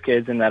like most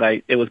kids in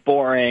that it was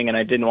boring and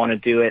I didn't want to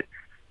do it.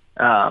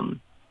 And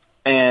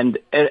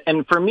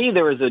for me,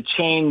 there was a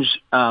change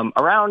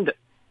around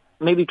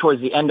maybe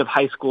towards the end of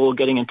high school,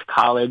 getting into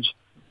college.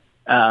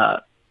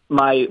 My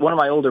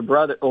only older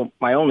brother,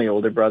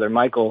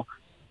 Michael,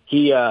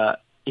 he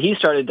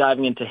started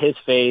diving into his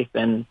faith,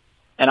 and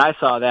I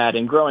saw that.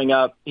 And growing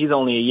up, he's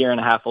only a year and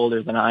a half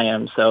older than I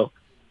am, so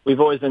we've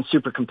always been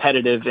super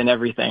competitive in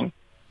everything.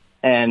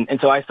 And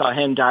so I saw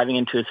him diving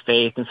into his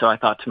faith, and so I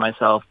thought to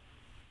myself,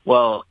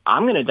 well,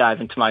 I'm going to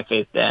dive into my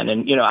faith then.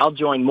 And, I'll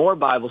join more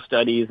Bible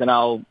studies, and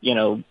I'll,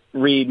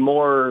 read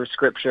more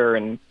scripture,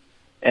 and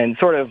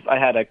sort of I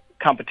had a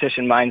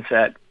competition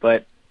mindset.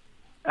 But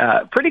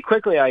pretty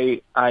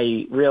quickly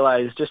I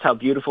realized just how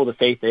beautiful the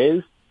faith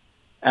is.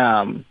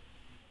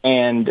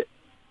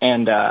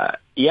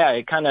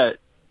 It kind of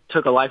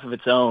took a life of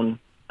its own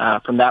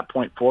from that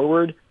point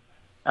forward.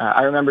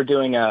 I remember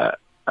doing a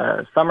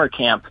summer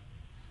camp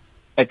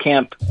at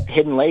Camp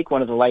Hidden Lake,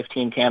 one of the Life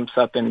Teen camps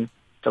up in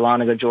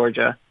Dahlonega,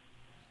 Georgia.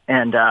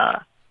 And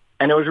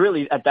it was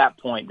really at that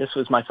point, this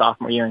was my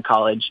sophomore year in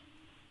college,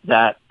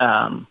 that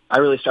I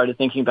really started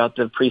thinking about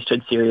the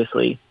priesthood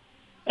seriously.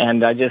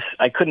 And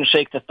I couldn't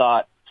shake the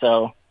thought.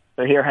 So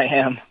here I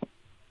am.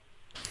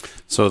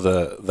 So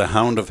the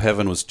hound of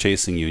heaven was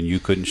chasing you and you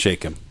couldn't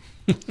shake him.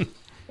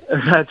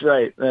 That's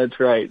right.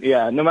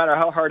 Yeah. No matter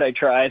how hard I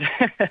tried.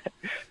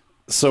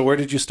 So where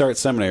did you start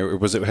seminary?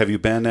 Have you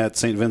been at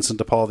St. Vincent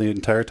de Paul the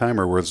entire time,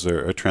 or was there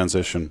a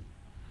transition?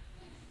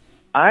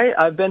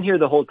 I've been here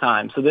the whole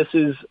time. So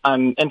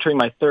I'm entering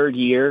my third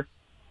year.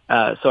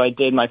 So I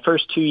did my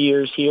first 2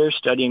 years here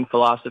studying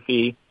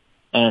philosophy,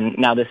 and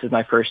now this is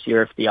my first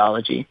year of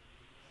theology.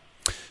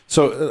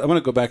 So I'm going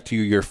to go back to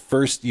your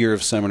first year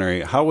of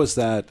seminary. How was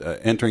that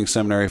entering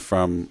seminary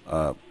from,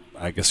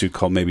 I guess you'd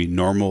call maybe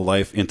normal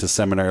life into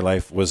seminary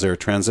life? Was there a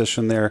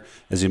transition there,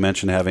 as you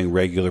mentioned, having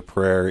regular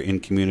prayer in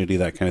community,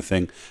 that kind of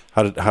thing?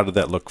 How did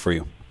that look for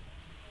you?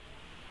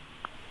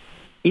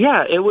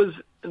 Yeah, it was.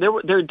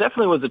 There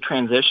definitely was a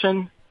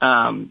transition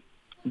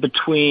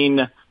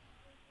between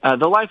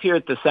the life here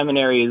at the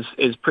seminary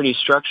is pretty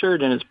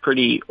structured and is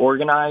pretty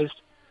organized.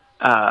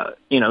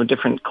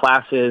 Different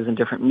classes and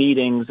different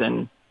meetings,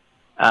 and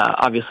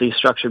obviously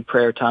structured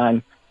prayer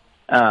time.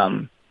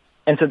 And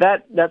so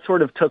that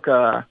sort of took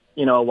a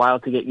while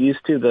to get used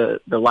to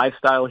the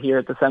lifestyle here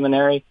at the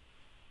seminary,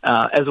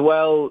 as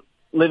well.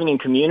 Living in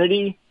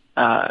community,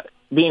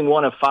 being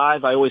one of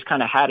five, I always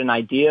kind of had an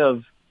idea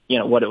of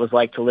what it was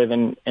like to live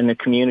in the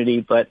community.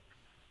 But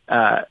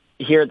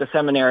here at the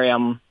seminary,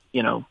 I'm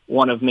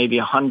one of maybe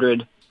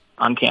 100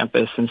 on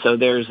campus, and so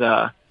there's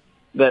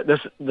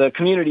the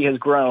community has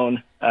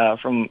grown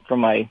from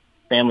my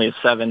family of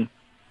 7.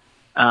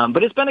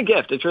 But it's been a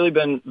gift. It's really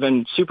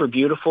been super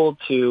beautiful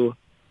to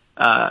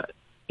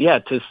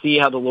see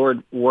how the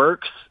Lord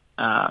works,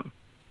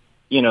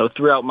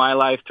 throughout my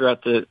life,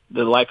 throughout the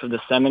life of the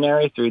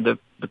seminary, through the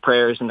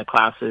prayers and the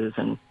classes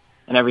and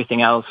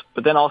everything else.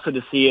 But then also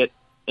to see it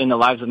in the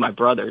lives of my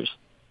brothers,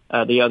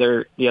 the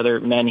other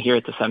men here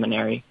at the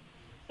seminary.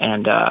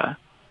 And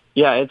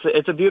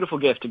it's a beautiful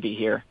gift to be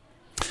here.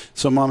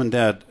 So, Mom and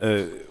Dad,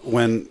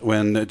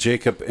 when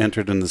Jacob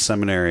entered in the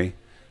seminary,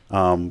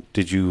 what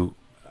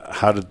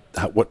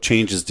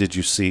changes did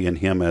you see in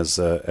him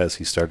as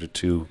he started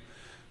to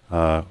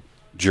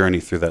journey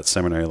through that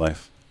seminary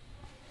life?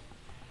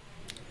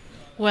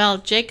 Well,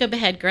 Jacob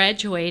had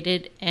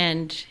graduated,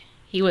 and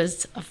he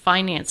was a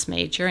finance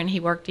major, and he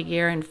worked a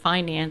year in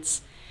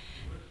finance.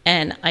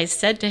 And I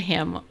said to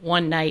him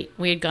one night,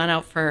 we had gone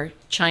out for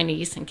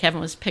Chinese, and Kevin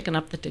was picking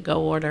up the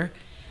to-go order,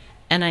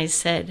 and I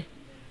said,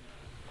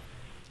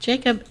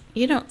 Jacob,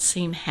 you don't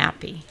seem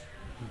happy.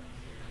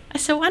 I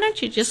said, why don't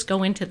you just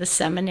go into the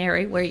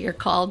seminary where you're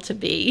called to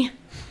be?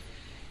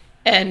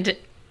 And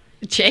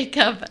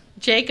Jacob,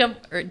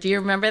 do you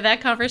remember that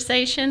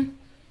conversation?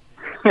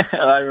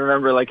 I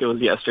remember like it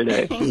was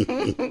yesterday.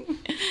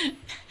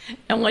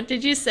 And what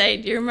did you say?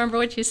 Do you remember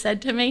what you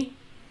said to me?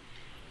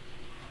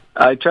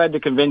 I tried to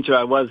convince you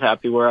I was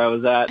happy where I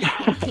was at.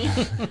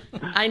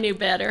 I knew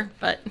better,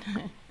 but...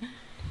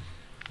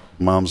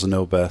 Moms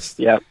know best.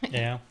 Yep.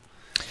 Yeah.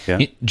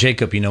 Yeah.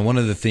 Jacob, one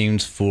of the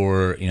themes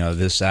for,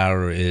 this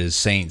hour is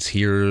saints,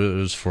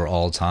 heroes for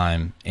all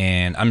time.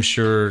 And I'm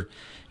sure,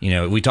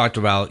 we talked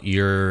about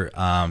your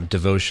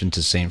devotion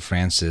to St.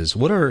 Francis.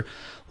 What are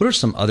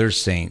some other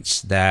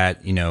saints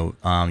that,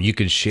 you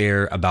could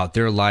share about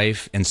their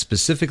life, and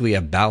specifically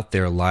about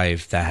their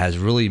life, that has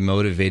really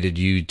motivated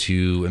you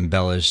to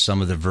embellish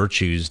some of the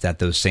virtues that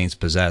those saints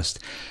possessed?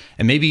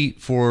 And maybe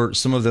for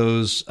some of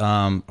those,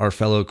 our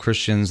fellow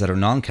Christians that are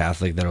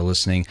non-Catholic that are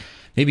listening,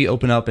 maybe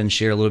open up and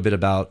share a little bit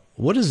about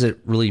what does it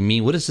really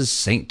mean? What is this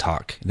saint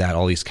talk that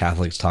all these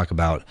Catholics talk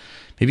about?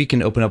 Maybe you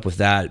can open up with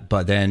that,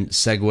 but then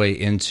segue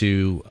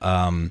into,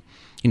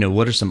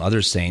 what are some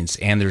other saints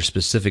and their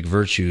specific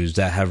virtues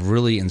that have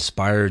really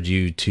inspired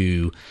you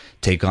to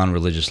take on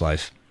religious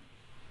life?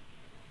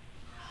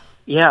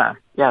 Yeah,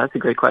 that's a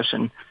great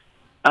question.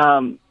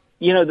 So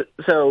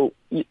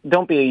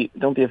don't be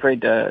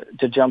afraid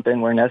to jump in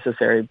where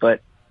necessary.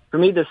 But for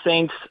me, the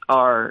saints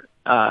are,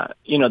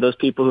 those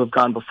people who have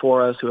gone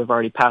before us, who have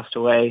already passed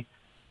away,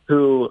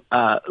 who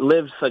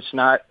lived such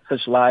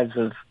lives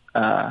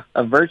of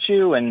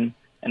virtue and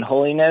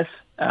holiness,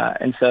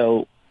 and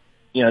so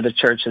the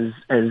church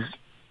has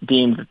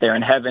deemed that they're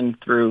in heaven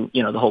through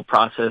the whole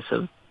process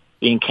of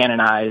being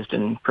canonized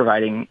and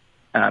providing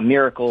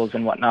miracles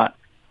and whatnot.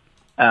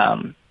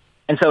 And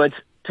so it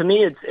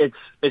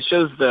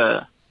shows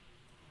the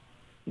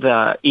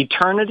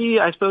eternity,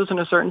 I suppose, in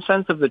a certain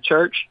sense, of the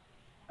church.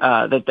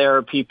 That there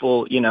are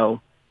people, in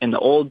the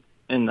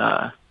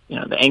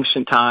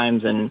ancient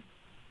times, and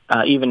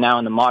even now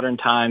in the modern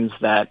times,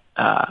 that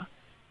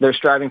they're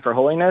striving for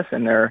holiness,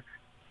 and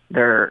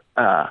they're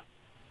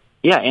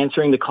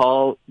answering the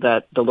call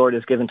that the Lord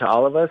has given to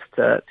all of us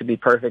to be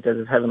perfect as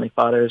His Heavenly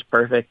Father is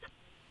perfect.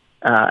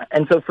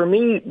 And so for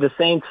me, the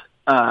saints,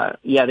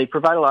 they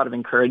provide a lot of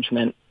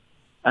encouragement.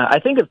 I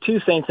think of 2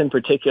 saints in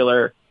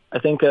particular. I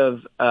think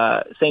of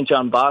St.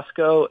 John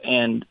Bosco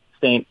and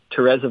St.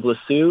 Therese of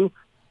Lisieux,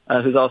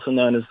 who's also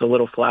known as the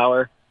Little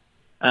Flower.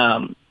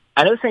 I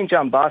know St.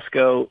 John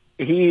Bosco,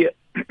 he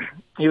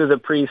was a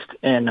priest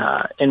in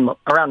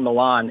around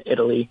Milan,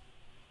 Italy.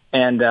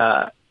 And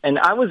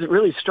I was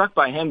really struck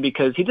by him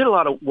because he did a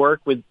lot of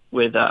work with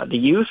the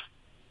youth.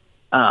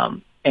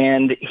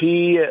 And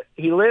he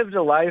lived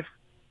a life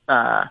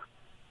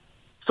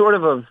sort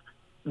of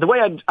the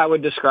way I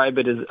would describe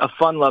it is a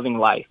fun-loving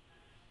life.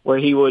 where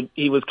he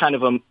was kind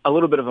of a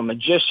little bit of a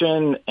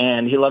magician,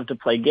 and he loved to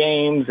play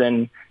games,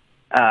 and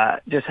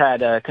just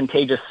had a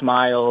contagious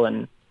smile,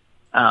 and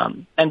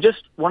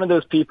just one of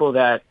those people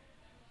that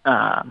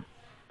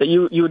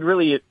you would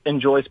really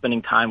enjoy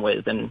spending time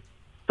with, and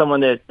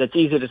someone that's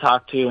easy to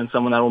talk to, and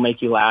someone that will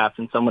make you laugh,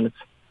 and someone that's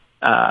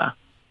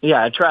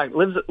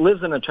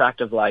lives an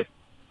attractive life.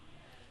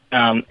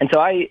 And so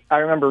I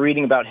remember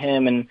reading about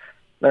him and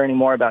learning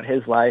more about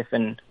his life,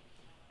 and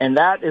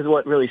that is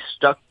what really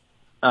stuck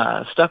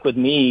with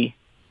me,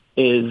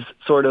 is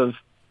sort of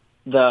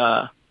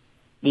the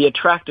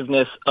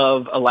attractiveness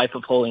of a life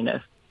of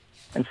holiness,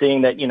 and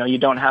seeing that, you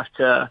don't have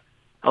to.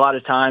 A lot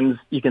of times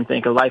you can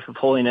think a life of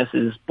holiness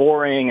is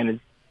boring and is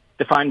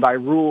defined by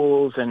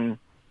rules and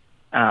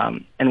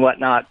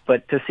whatnot,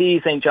 but to see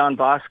St. John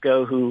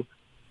Bosco, who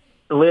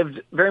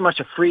lived very much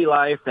a free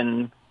life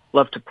and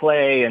loved to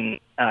play and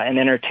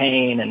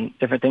entertain and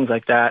different things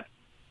like that,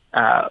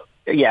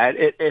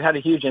 it had a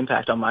huge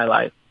impact on my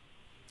life.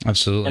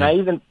 Absolutely.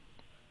 And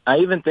I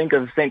even think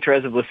of St.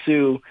 Therese of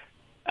Lisieux,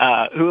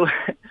 who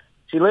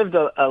she lived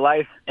a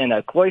life in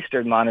a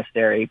cloistered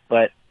monastery,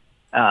 but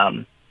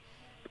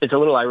it's a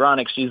little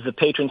ironic. She's the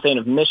patron saint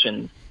of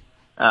missions,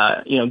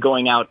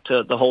 going out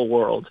to the whole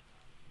world.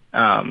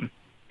 And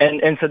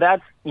so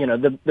that's,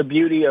 the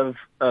beauty of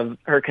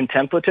her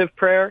contemplative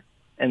prayer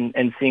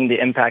and seeing the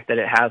impact that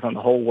it has on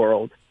the whole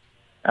world,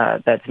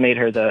 that's made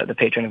her the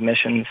patron of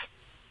missions.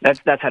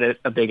 That's had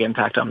a big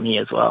impact on me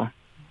as well.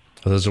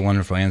 Well, those are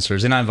wonderful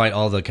answers. And I invite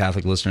all the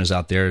Catholic listeners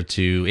out there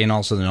and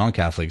also the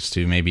non-Catholics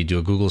to maybe do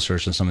a Google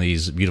search on some of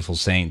these beautiful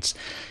saints.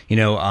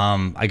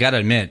 I got to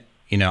admit,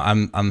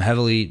 I'm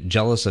heavily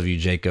jealous of you,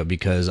 Jacob,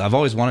 because I've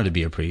always wanted to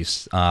be a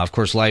priest. Of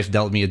course, life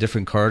dealt me a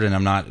different card, and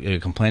I'm not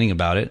complaining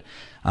about it.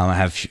 I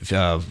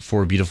have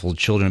 4 beautiful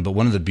children, but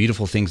one of the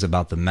beautiful things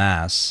about the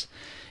Mass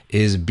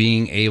is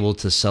being able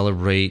to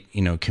celebrate,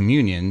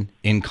 communion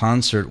in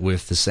concert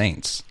with the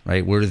saints,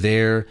 right? We're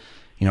there,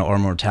 our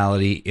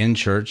mortality in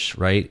church,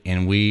 right?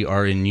 And we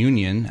are in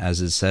union,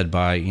 as is said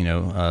by,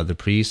 the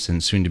priest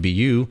and soon to be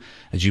you,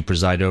 as you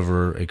preside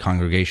over a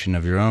congregation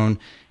of your own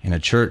in a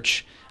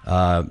church.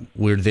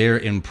 We're there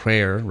in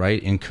prayer,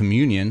 right? In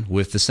communion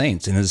with the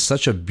saints. And it's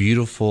such a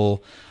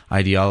beautiful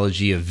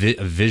ideology, a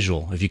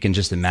visual, if you can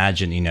just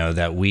imagine,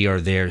 that we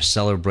are there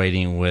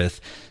celebrating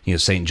with,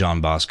 St.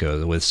 John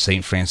Bosco, with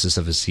St. Francis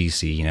of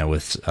Assisi,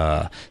 with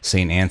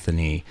St.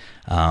 Anthony.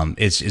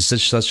 It's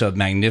such a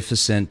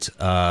magnificent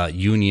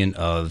union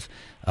of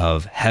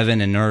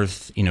heaven and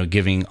earth,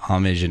 giving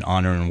homage and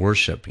honor and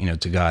worship,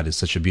 to God. Is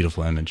such a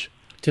beautiful image.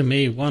 To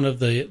me, one of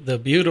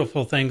the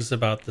beautiful things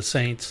about the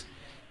saints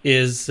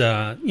is,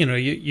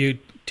 you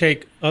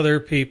take other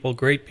people,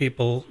 great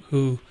people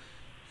who,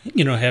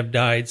 have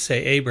died,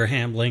 say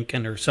Abraham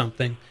Lincoln or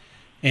something,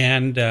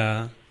 and,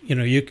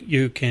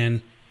 you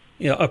can,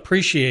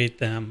 appreciate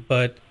them,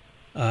 but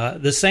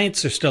the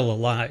saints are still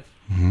alive.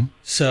 Mm-hmm.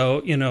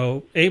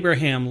 So,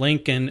 Abraham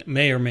Lincoln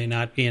may or may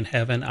not be in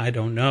heaven, I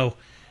don't know,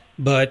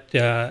 but,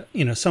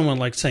 someone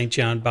like St.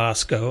 John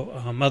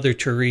Bosco, Mother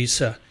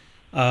Teresa,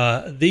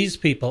 these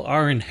people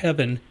are in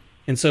heaven.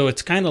 And so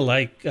it's kind of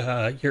like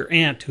your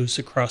aunt who's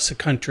across the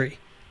country.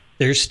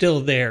 They're still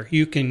there.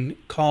 You can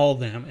call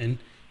them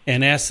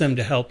and ask them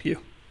to help you.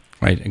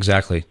 Right,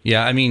 exactly.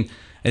 Yeah, I mean,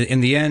 in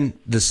the end,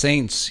 the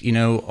saints,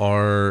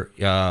 are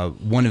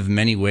one of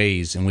many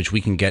ways in which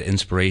we can get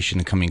inspiration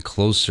in coming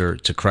closer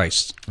to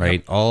Christ,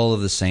 right? Yep. All of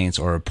the saints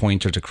are a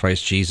pointer to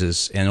Christ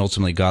Jesus and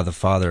ultimately God the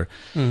Father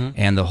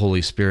and the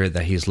Holy Spirit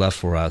that He's left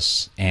for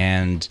us.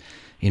 And,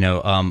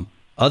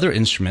 other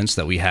instruments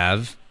that we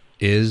have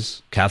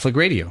is Catholic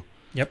radio.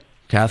 Yep.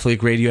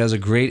 Catholic radio has a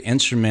great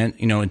instrument,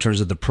 in terms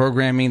of the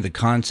programming, the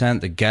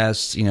content, the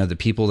guests, the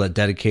people that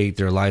dedicate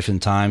their life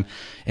and time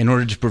in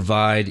order to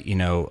provide,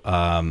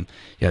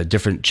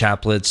 different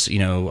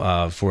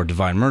chaplets, for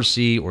Divine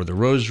Mercy or the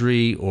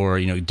Rosary or,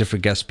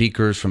 different guest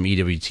speakers from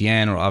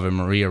EWTN or Ave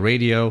Maria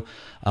Radio.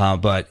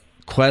 But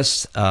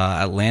Quest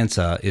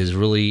Atlanta is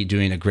really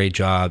doing a great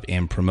job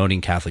in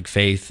promoting Catholic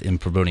faith, in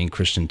promoting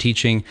Christian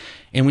teaching,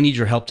 and we need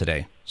your help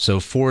today. So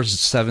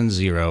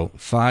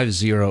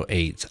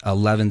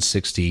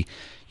 470-508-1160.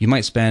 You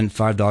might spend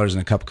 $5 on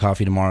a cup of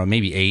coffee tomorrow,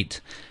 maybe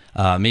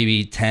 $8,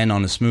 maybe $10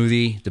 on a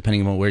smoothie,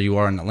 depending on where you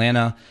are in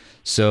Atlanta.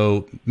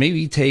 So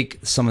maybe take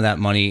some of that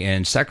money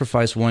and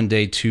sacrifice one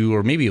day, 2,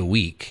 or maybe a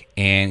week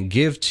and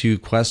give to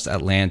Quest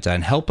Atlanta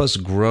and help us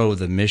grow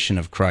the mission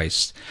of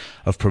Christ,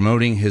 of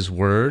promoting His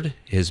word,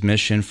 His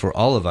mission for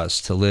all of us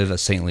to live a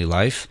saintly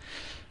life.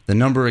 The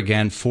number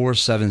again,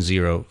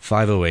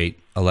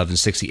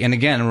 470-508-1160. And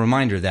again, a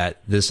reminder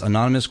that this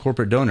anonymous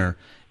corporate donor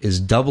is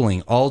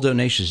doubling all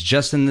donations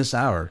just in this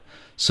hour.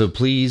 So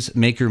please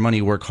make your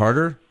money work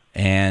harder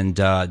and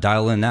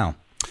dial in now.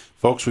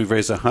 Folks, we've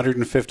raised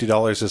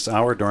 $150 this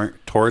hour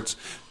towards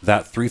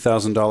that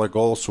 $3,000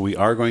 goal, so we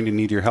are going to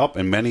need your help,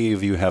 and many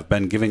of you have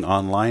been giving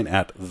online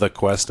at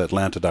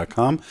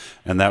thequestatlanta.com,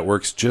 and that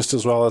works just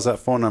as well as that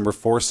phone number,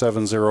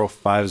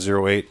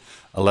 470-508-1160.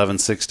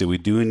 1160. We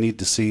do need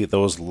to see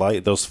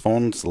those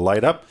phones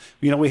light up.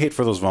 We hate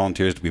for those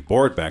volunteers to be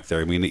bored back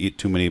there. I mean, they eat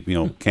too many,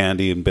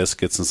 candy and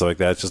biscuits and stuff like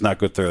that. It's just not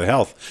good for their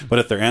health. But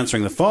if they're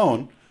answering the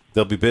phone,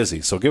 they'll be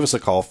busy. So give us a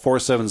call,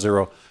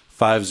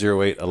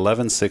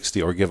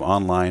 470-508-1160, or give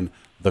online,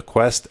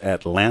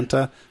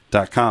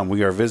 thequestatlanta.com.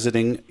 We are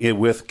visiting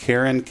with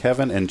Karen,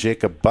 Kevin, and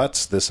Jacob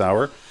Butz this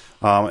hour,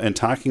 and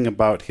talking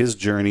about his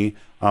journey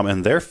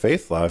and their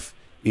faith life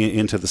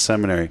into the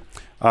seminary.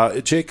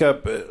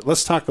 Jacob,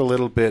 let's talk a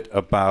little bit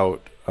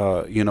about,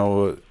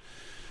 entering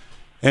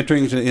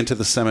into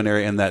the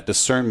seminary and that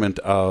discernment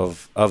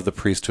of the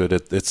priesthood.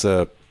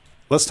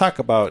 Let's talk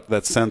about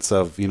that sense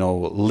of,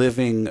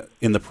 living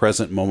in the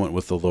present moment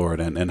with the Lord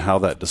and how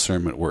that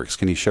discernment works.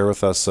 Can you share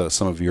with us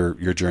some of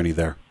your journey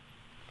there?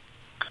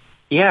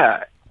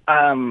 Yeah.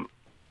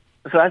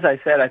 So as I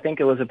said, I think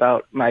it was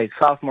about my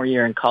sophomore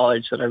year in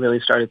college that I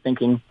really started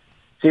thinking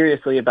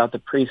seriously about the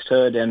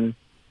priesthood, and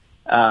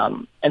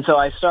so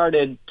I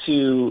started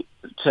to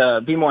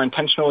be more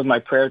intentional with my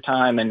prayer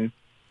time and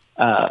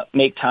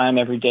make time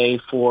every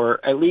day for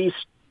at least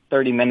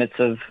 30 minutes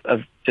of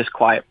just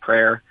quiet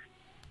prayer,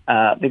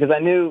 because I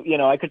knew,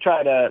 I could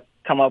try to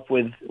come up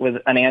with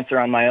an answer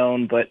on my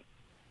own, but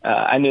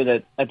I knew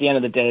that at the end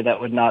of the day that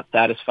would not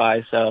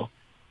satisfy. So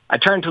I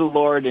turned to the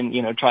Lord and,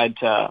 tried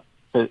to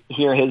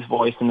hear his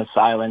voice in the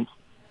silence.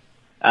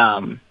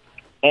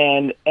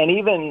 And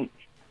even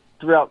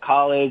throughout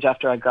college,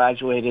 after I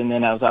graduated, and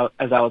then as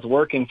I was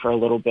working for a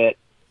little bit,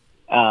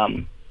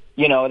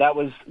 that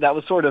was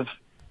sort of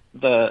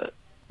the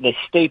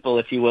staple,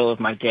 if you will, of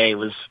my day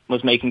was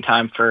making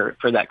time for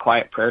that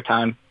quiet prayer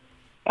time.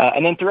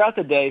 And then throughout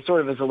the day,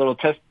 sort of as a little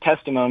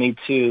testimony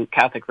to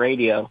Catholic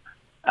radio,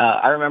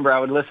 I remember I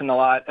would listen a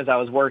lot as I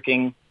was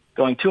working,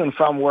 going to and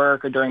from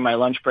work, or during my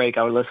lunch break.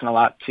 I would listen a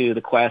lot to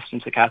the Quest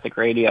and to Catholic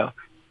radio,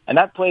 and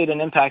that played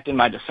an impact in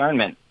my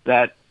discernment.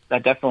 That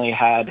definitely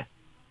had,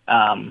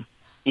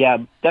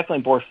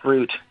 definitely bore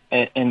fruit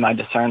in my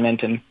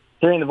discernment, and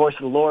hearing the voice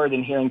of the Lord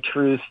and hearing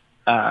truth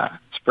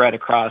spread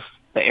across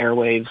the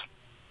airwaves.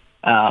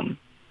 So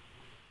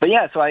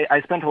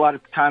I spent a lot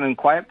of time in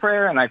quiet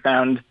prayer, and I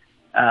found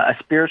a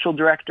spiritual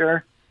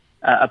director,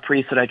 a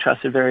priest that I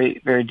trusted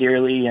very, very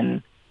dearly,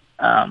 and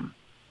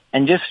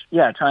just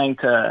trying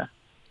to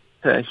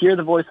hear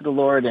the voice of the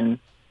Lord and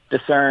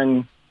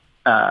discern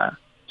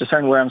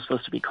where I'm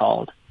supposed to be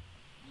called.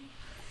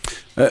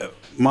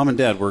 Mom and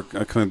Dad, we're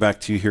coming back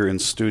to you here in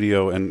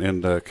studio,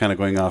 and kind of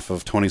going off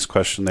of Tony's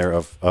question there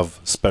of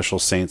special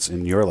saints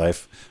in your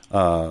life.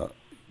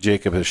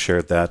 Jacob has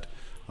shared that.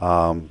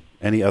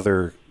 Any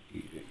other,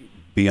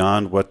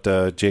 beyond what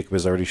Jacob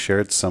has already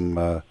shared,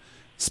 some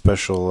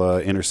special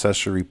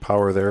intercessory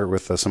power there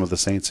with some of the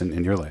saints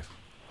in your life?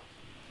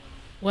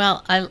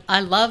 Well, I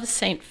love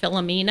Saint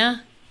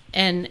Philomena,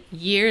 and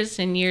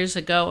years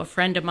ago, a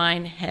friend of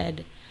mine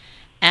had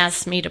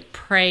asked me to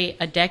pray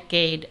a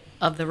decade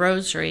of the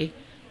Rosary,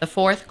 the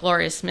fourth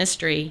glorious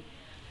mystery,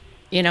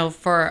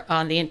 for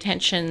the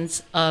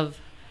intentions of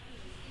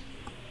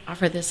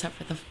offer this up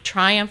for the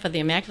triumph of the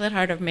Immaculate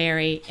Heart of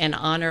Mary in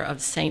honor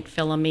of Saint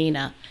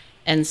Philomena.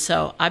 And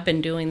so I've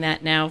been doing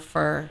that now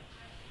for,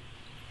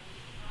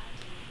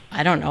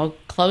 I don't know,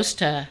 close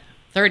to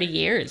 30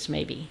 years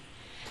maybe.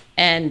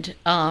 And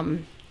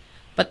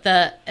but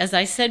as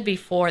I said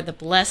before, the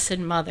Blessed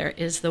Mother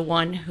is the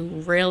one who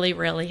really,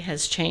 really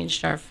has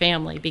changed our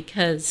family,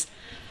 because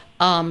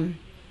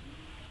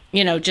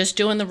just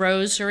doing the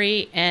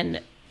Rosary,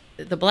 and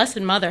the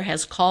Blessed Mother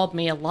has called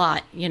me a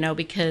lot,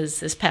 because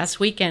this past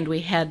weekend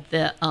we had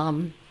the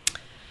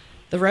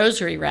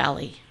Rosary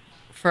Rally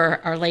for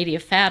Our Lady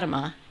of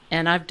Fatima,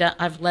 and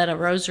I've led a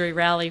Rosary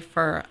Rally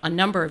for a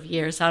number of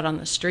years out on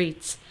the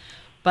streets.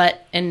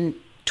 But in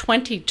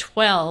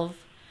 2012,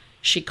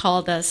 she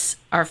called us,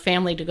 our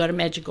family, to go to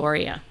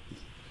Medjugorje,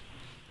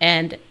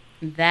 and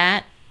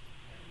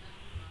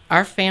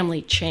our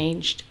family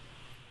changed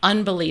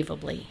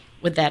unbelievably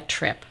with that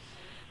trip.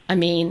 I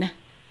mean,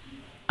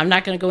 I'm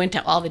not going to go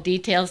into all the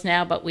details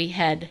now, but we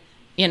had,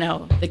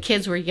 the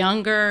kids were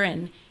younger,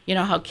 and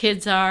how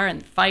kids are,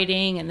 and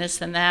fighting and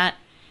this and that.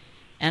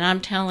 And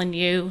I'm telling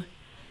you,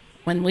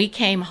 when we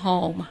came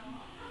home,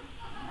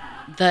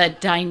 the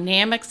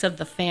dynamics of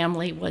the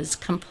family was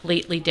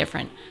completely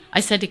different. I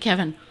said to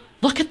Kevin,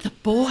 look at the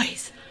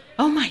boys.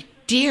 Oh my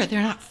dear,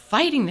 they're not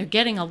fighting. They're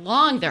getting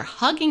along. They're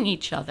hugging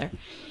each other.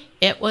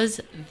 It was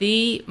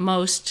the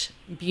most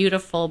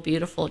beautiful,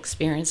 beautiful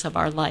experience of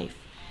our life.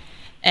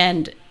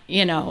 And,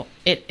 it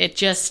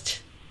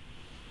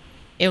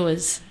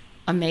was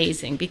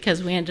amazing,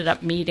 because we ended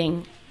up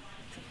meeting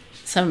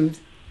some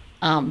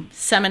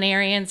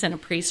seminarians and a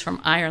priest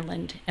from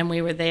Ireland, and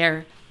we were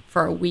there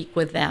for a week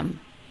with them.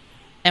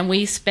 And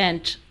we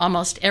spent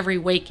almost every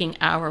waking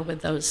hour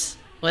with those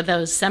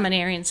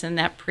seminarians and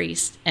that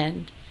priest.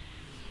 And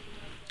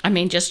I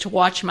mean, just to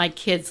watch my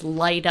kids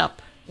light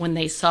up when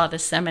they saw the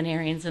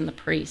seminarians and the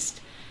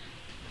priest,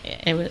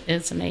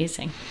 it's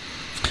amazing.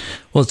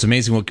 Well, it's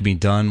amazing what can be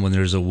done when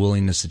there's a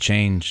willingness to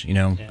change.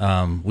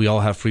 We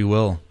all have free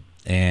will,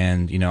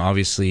 And,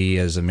 obviously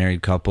as a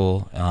married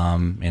couple,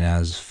 and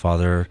as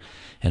father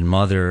and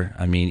mother,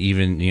 I mean,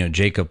 even,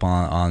 Jacob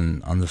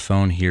on the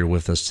phone here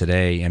with us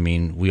today, I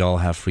mean, we all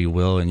have free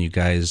will, and you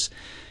guys,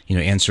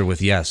 answer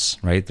with yes,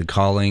 right? The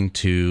calling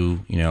to,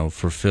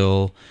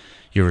 fulfill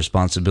your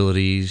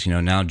responsibilities,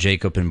 now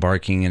Jacob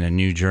embarking in a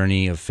new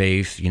journey of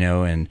faith,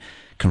 and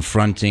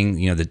confronting,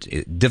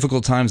 the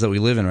difficult times that we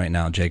live in right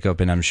now, Jacob.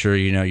 And I'm sure,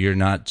 you're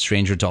not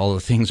stranger to all the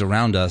things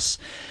around us.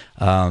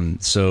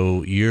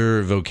 So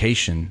your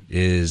vocation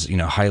is,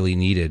 highly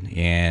needed.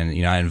 And,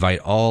 I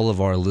invite all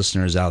of our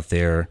listeners out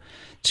there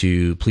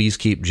to please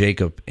keep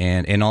Jacob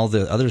and all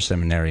the other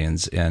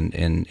seminarians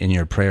in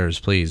your prayers,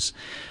 please.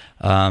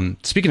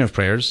 Speaking of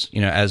prayers,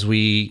 as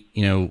we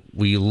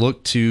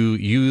look to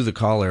you, the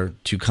caller,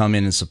 to come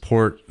in and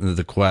support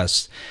the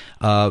quest,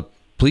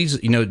 please,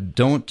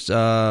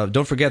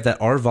 don't forget that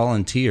our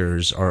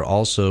volunteers are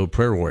also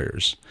prayer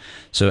warriors.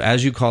 So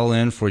as you call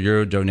in for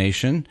your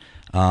donation,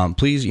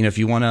 please, if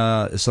you want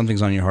if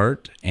something's on your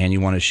heart and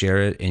you want to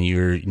share it, and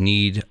you're in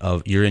need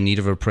of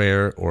a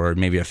prayer, or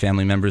maybe a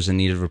family member's in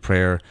need of a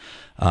prayer,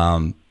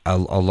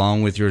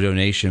 along with your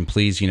donation,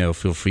 please,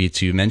 feel free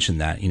to mention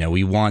that.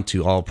 We want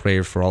to all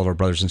pray for all of our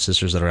brothers and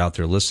sisters that are out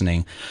there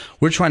listening.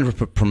 We're trying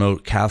to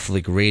promote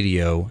Catholic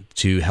radio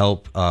to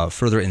help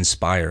further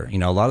inspire.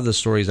 A lot of the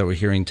stories that we're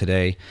hearing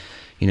today,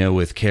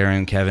 with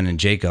Karen, Kevin, and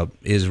Jacob,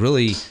 is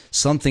really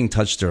something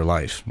touched their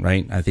life,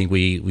 right? I think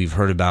we've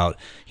heard about,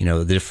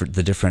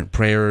 the different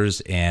prayers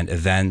and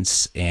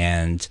events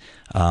and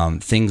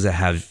things that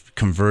have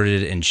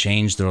converted and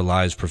changed their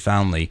lives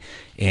profoundly.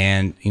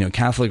 And,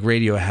 Catholic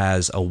radio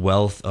has a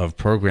wealth of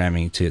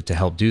programming to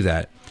help do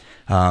that.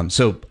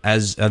 So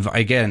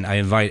again, I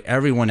invite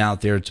everyone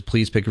out there to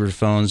please pick up your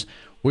phones.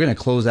 We're going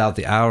to close out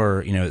the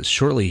hour,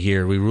 shortly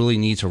here. We really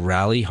need to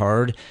rally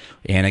hard.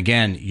 And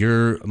again,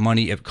 your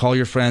money, call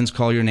your friends,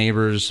 call your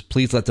neighbors.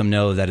 Please let them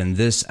know that in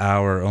this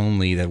hour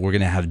only, that we're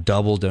going to have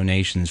double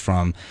donations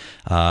from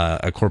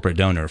a corporate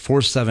donor.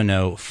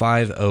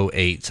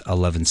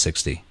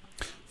 470-508-1160.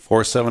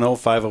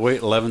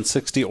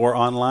 470-508-1160, or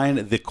online,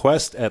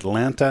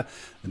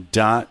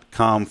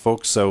 thequestatlanta.com,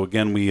 folks. So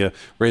again, we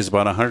raise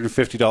about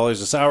 $150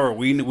 this hour.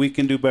 We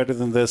can do better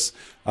than this.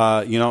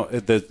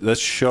 Let's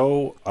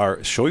show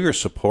your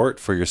support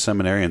for your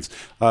seminarians.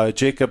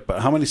 Jacob,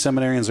 how many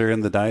seminarians are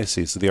in the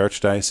diocese, the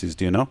archdiocese?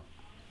 Do you know?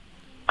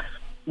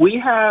 We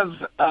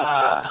have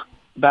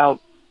about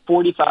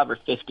 45 or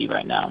 50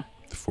 right now.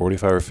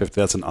 45 or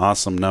 50. That's an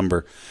awesome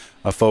number.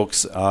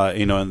 Folks,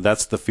 and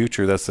that's the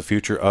future. That's the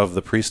future of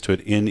the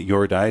priesthood in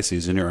your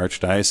diocese, in your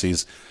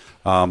archdiocese.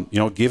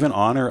 Give in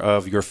honor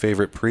of your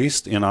favorite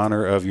priest, in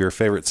honor of your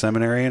favorite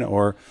seminarian,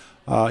 or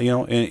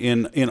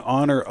in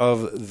honor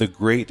of the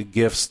great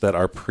gifts that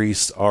our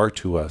priests are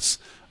to us.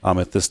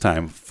 At this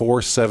time,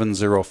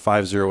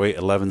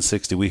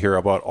 470-508-1160. We hear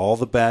about all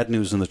the bad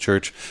news in the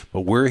church,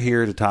 but we're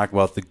here to talk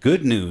about the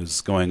good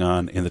news going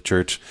on in the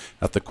church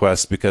at the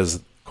Quest, because,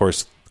 of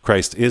course,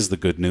 Christ is the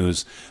good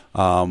news,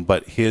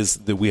 but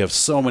we have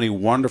so many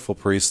wonderful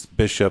priests,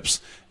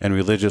 bishops, and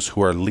religious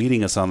who are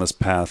leading us on this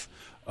path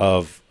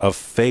of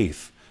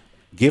faith.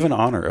 Give an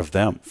honor of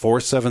them.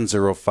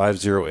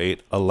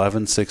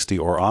 470-508-1160,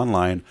 or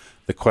online,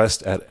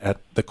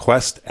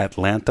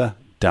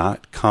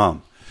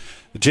 thequestatlanta.com.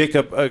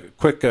 Jacob, a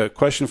quick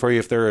question for you.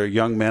 If there are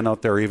young men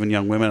out there, or even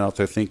young women out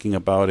there, thinking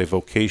about a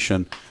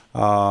vocation,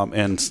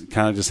 and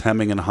kind of just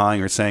hemming and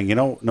hawing, or saying,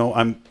 no,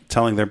 I'm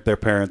telling their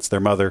parents, their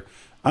mother,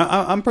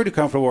 I'm pretty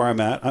comfortable where I'm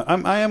at.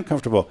 I am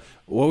comfortable.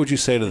 What would you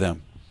say to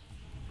them?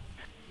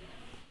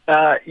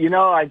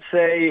 I'd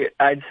say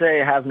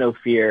have no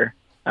fear.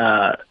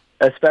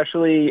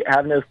 Especially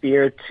have no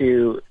fear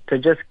to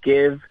just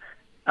give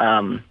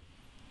the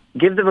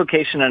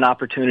vocation an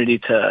opportunity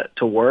to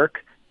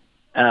work.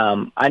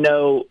 I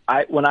know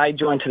when I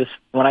joined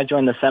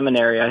the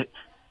seminary, I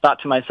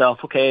thought to myself,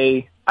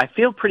 okay, I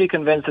feel pretty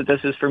convinced that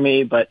this is for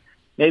me, but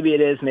maybe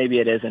it is, maybe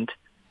it isn't.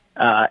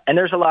 And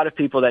there's a lot of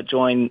people that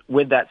join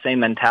with that same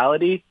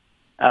mentality,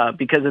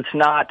 because it's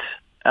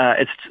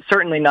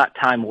certainly not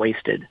time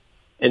wasted.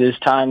 It is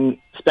time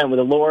spent with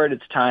the Lord.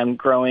 It's time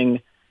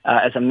growing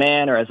as a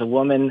man or as a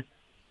woman,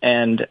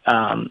 and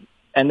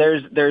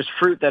there's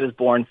fruit that is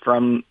born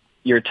from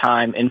your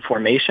time in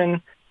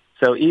formation.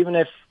 So even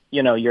if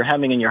you're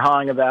hemming and you're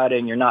hawing about it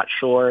and you're not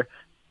sure,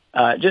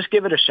 just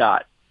give it a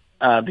shot,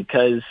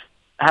 because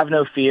have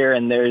no fear,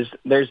 and there's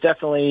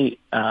definitely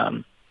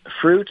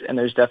fruit, and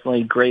there's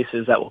definitely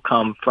graces that will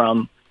come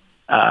from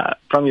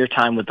your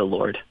time with the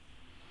Lord.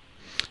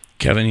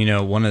 Kevin,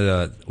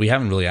 we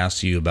haven't really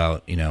asked you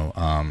about,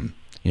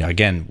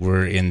 again,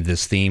 we're in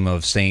this theme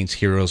of saints,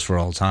 heroes for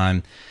all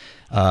time.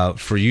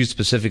 For you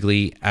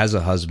specifically, as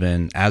a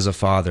husband, as a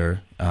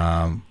father,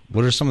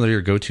 what are some of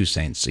your go-to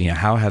saints?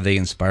 How have they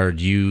inspired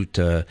you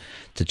to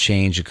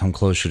change and come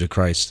closer to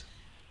Christ?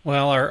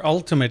 Well, our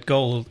ultimate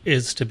goal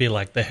is to be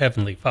like the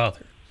Heavenly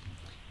Father.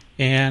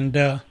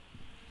 And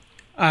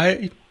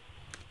I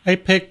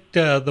picked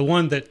the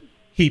one that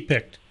he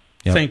picked,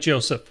 yep. St.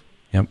 Joseph.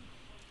 Yep.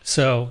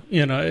 So,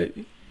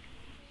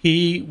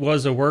 he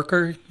was a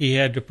worker. He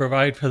had to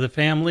provide for the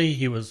family.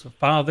 He was a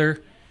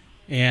father.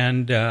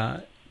 And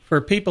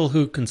for people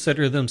who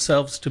consider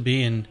themselves to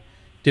be in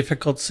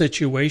difficult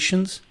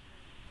situations,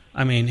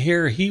 I mean,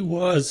 here he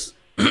was,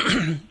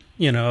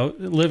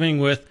 living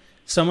with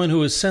someone who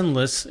was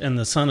sinless and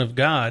the Son of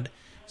God.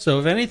 So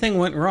if anything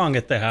went wrong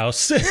at the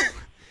house,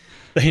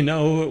 they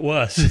know who it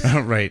was.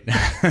 Right.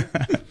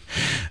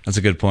 That's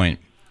a good point.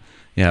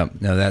 Yeah,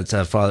 no, that's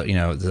Father.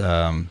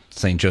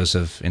 Saint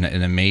Joseph,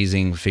 an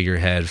amazing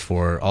figurehead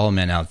for all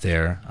men out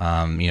there.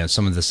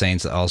 Some of the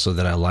saints also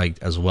that I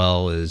liked as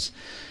well is,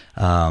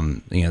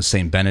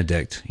 Saint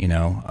Benedict.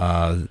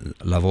 Lavore,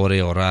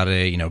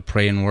 orare.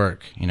 Pray and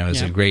work.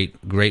 Is a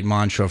great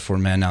mantra for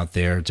men out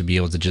there to be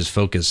able to just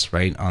focus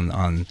right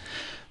on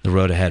the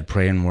road ahead.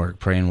 Pray and work.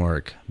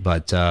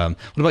 But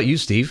what about you,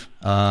 Steve?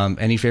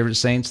 Any favorite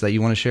saints that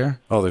you want to share?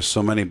 Oh, there's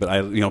so many,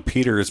 but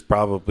Peter is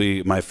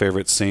probably my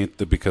favorite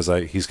saint because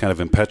he's kind of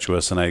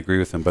impetuous, and I agree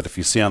with him. But if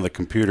you see on the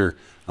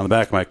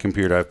back of my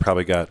computer, I've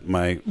probably got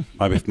my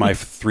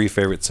three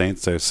favorite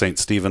saints. There's Saint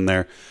Stephen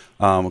there,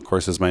 of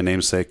course, is my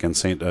namesake, and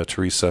Saint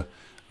Teresa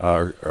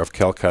of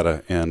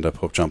Calcutta, and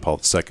Pope John Paul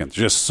II. There's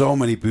just so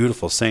many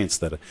beautiful saints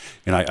that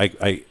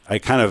I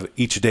kind of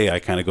each day I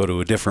kind of go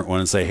to a different one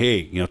and say,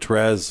 hey,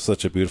 Therese,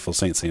 such a beautiful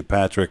saint. Saint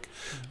Patrick,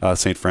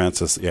 Saint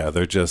Francis. Yeah,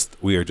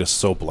 we are just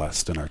so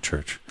blessed in our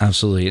church.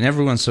 Absolutely, and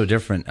everyone's so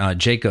different.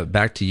 Jacob,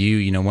 back to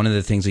you. One of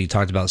the things that you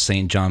talked about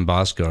Saint John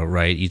Bosco,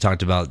 right? You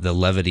talked about the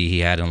levity he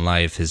had in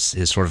life, his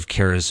sort of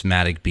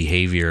charismatic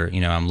behavior.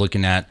 I'm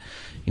looking at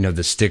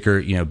the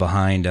sticker,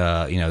 behind,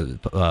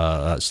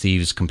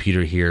 Steve's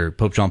computer here.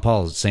 Pope John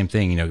Paul, same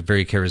thing,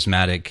 very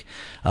charismatic,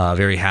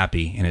 very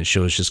happy, and it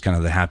shows just kind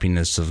of the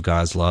happiness of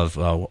God's love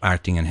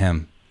acting in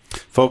him.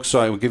 Folks, so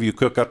I will give you a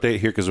quick update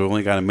here because we've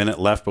only got a minute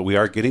left, but we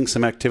are getting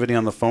some activity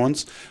on the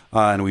phones,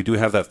 and we do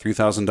have that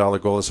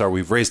 $3,000 goal this hour.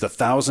 We've raised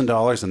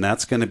 $1,000, and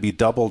that's going to be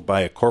doubled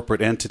by a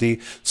corporate entity.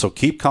 So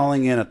keep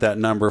calling in at that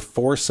number,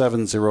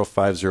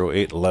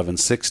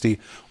 470-508-1160,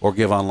 or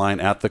give online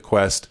at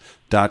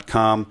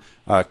thequest.com.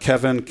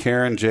 Kevin,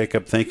 Karen,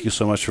 Jacob, thank you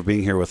so much for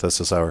being here with us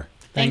this hour.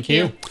 Thank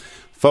you.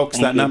 Folks,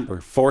 that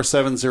number,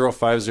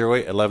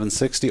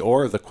 470-508-1160,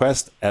 or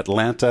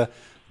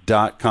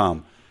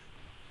thequestatlanta.com.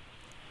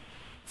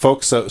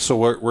 Folks, so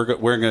we're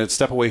going to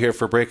step away here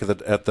for a break. At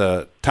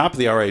the top of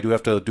the hour, I do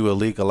have to do a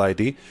legal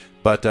ID.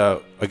 But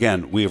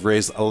again, we have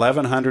raised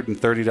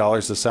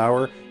 $1,130 this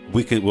hour.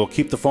 We'll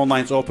keep the phone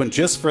lines open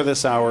just for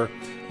this hour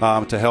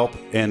to help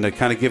and to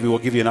kind of we'll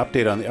give you an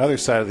update on the other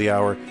side of the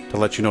hour to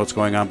let you know what's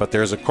going on. But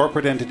there's a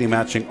corporate entity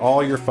matching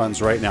all your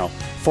funds right now.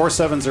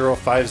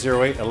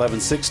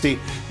 470-508-1160.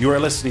 You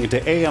are listening to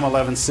AM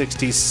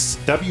 1160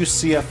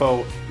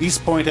 WCFO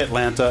East Point,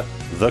 Atlanta,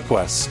 The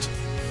Quest.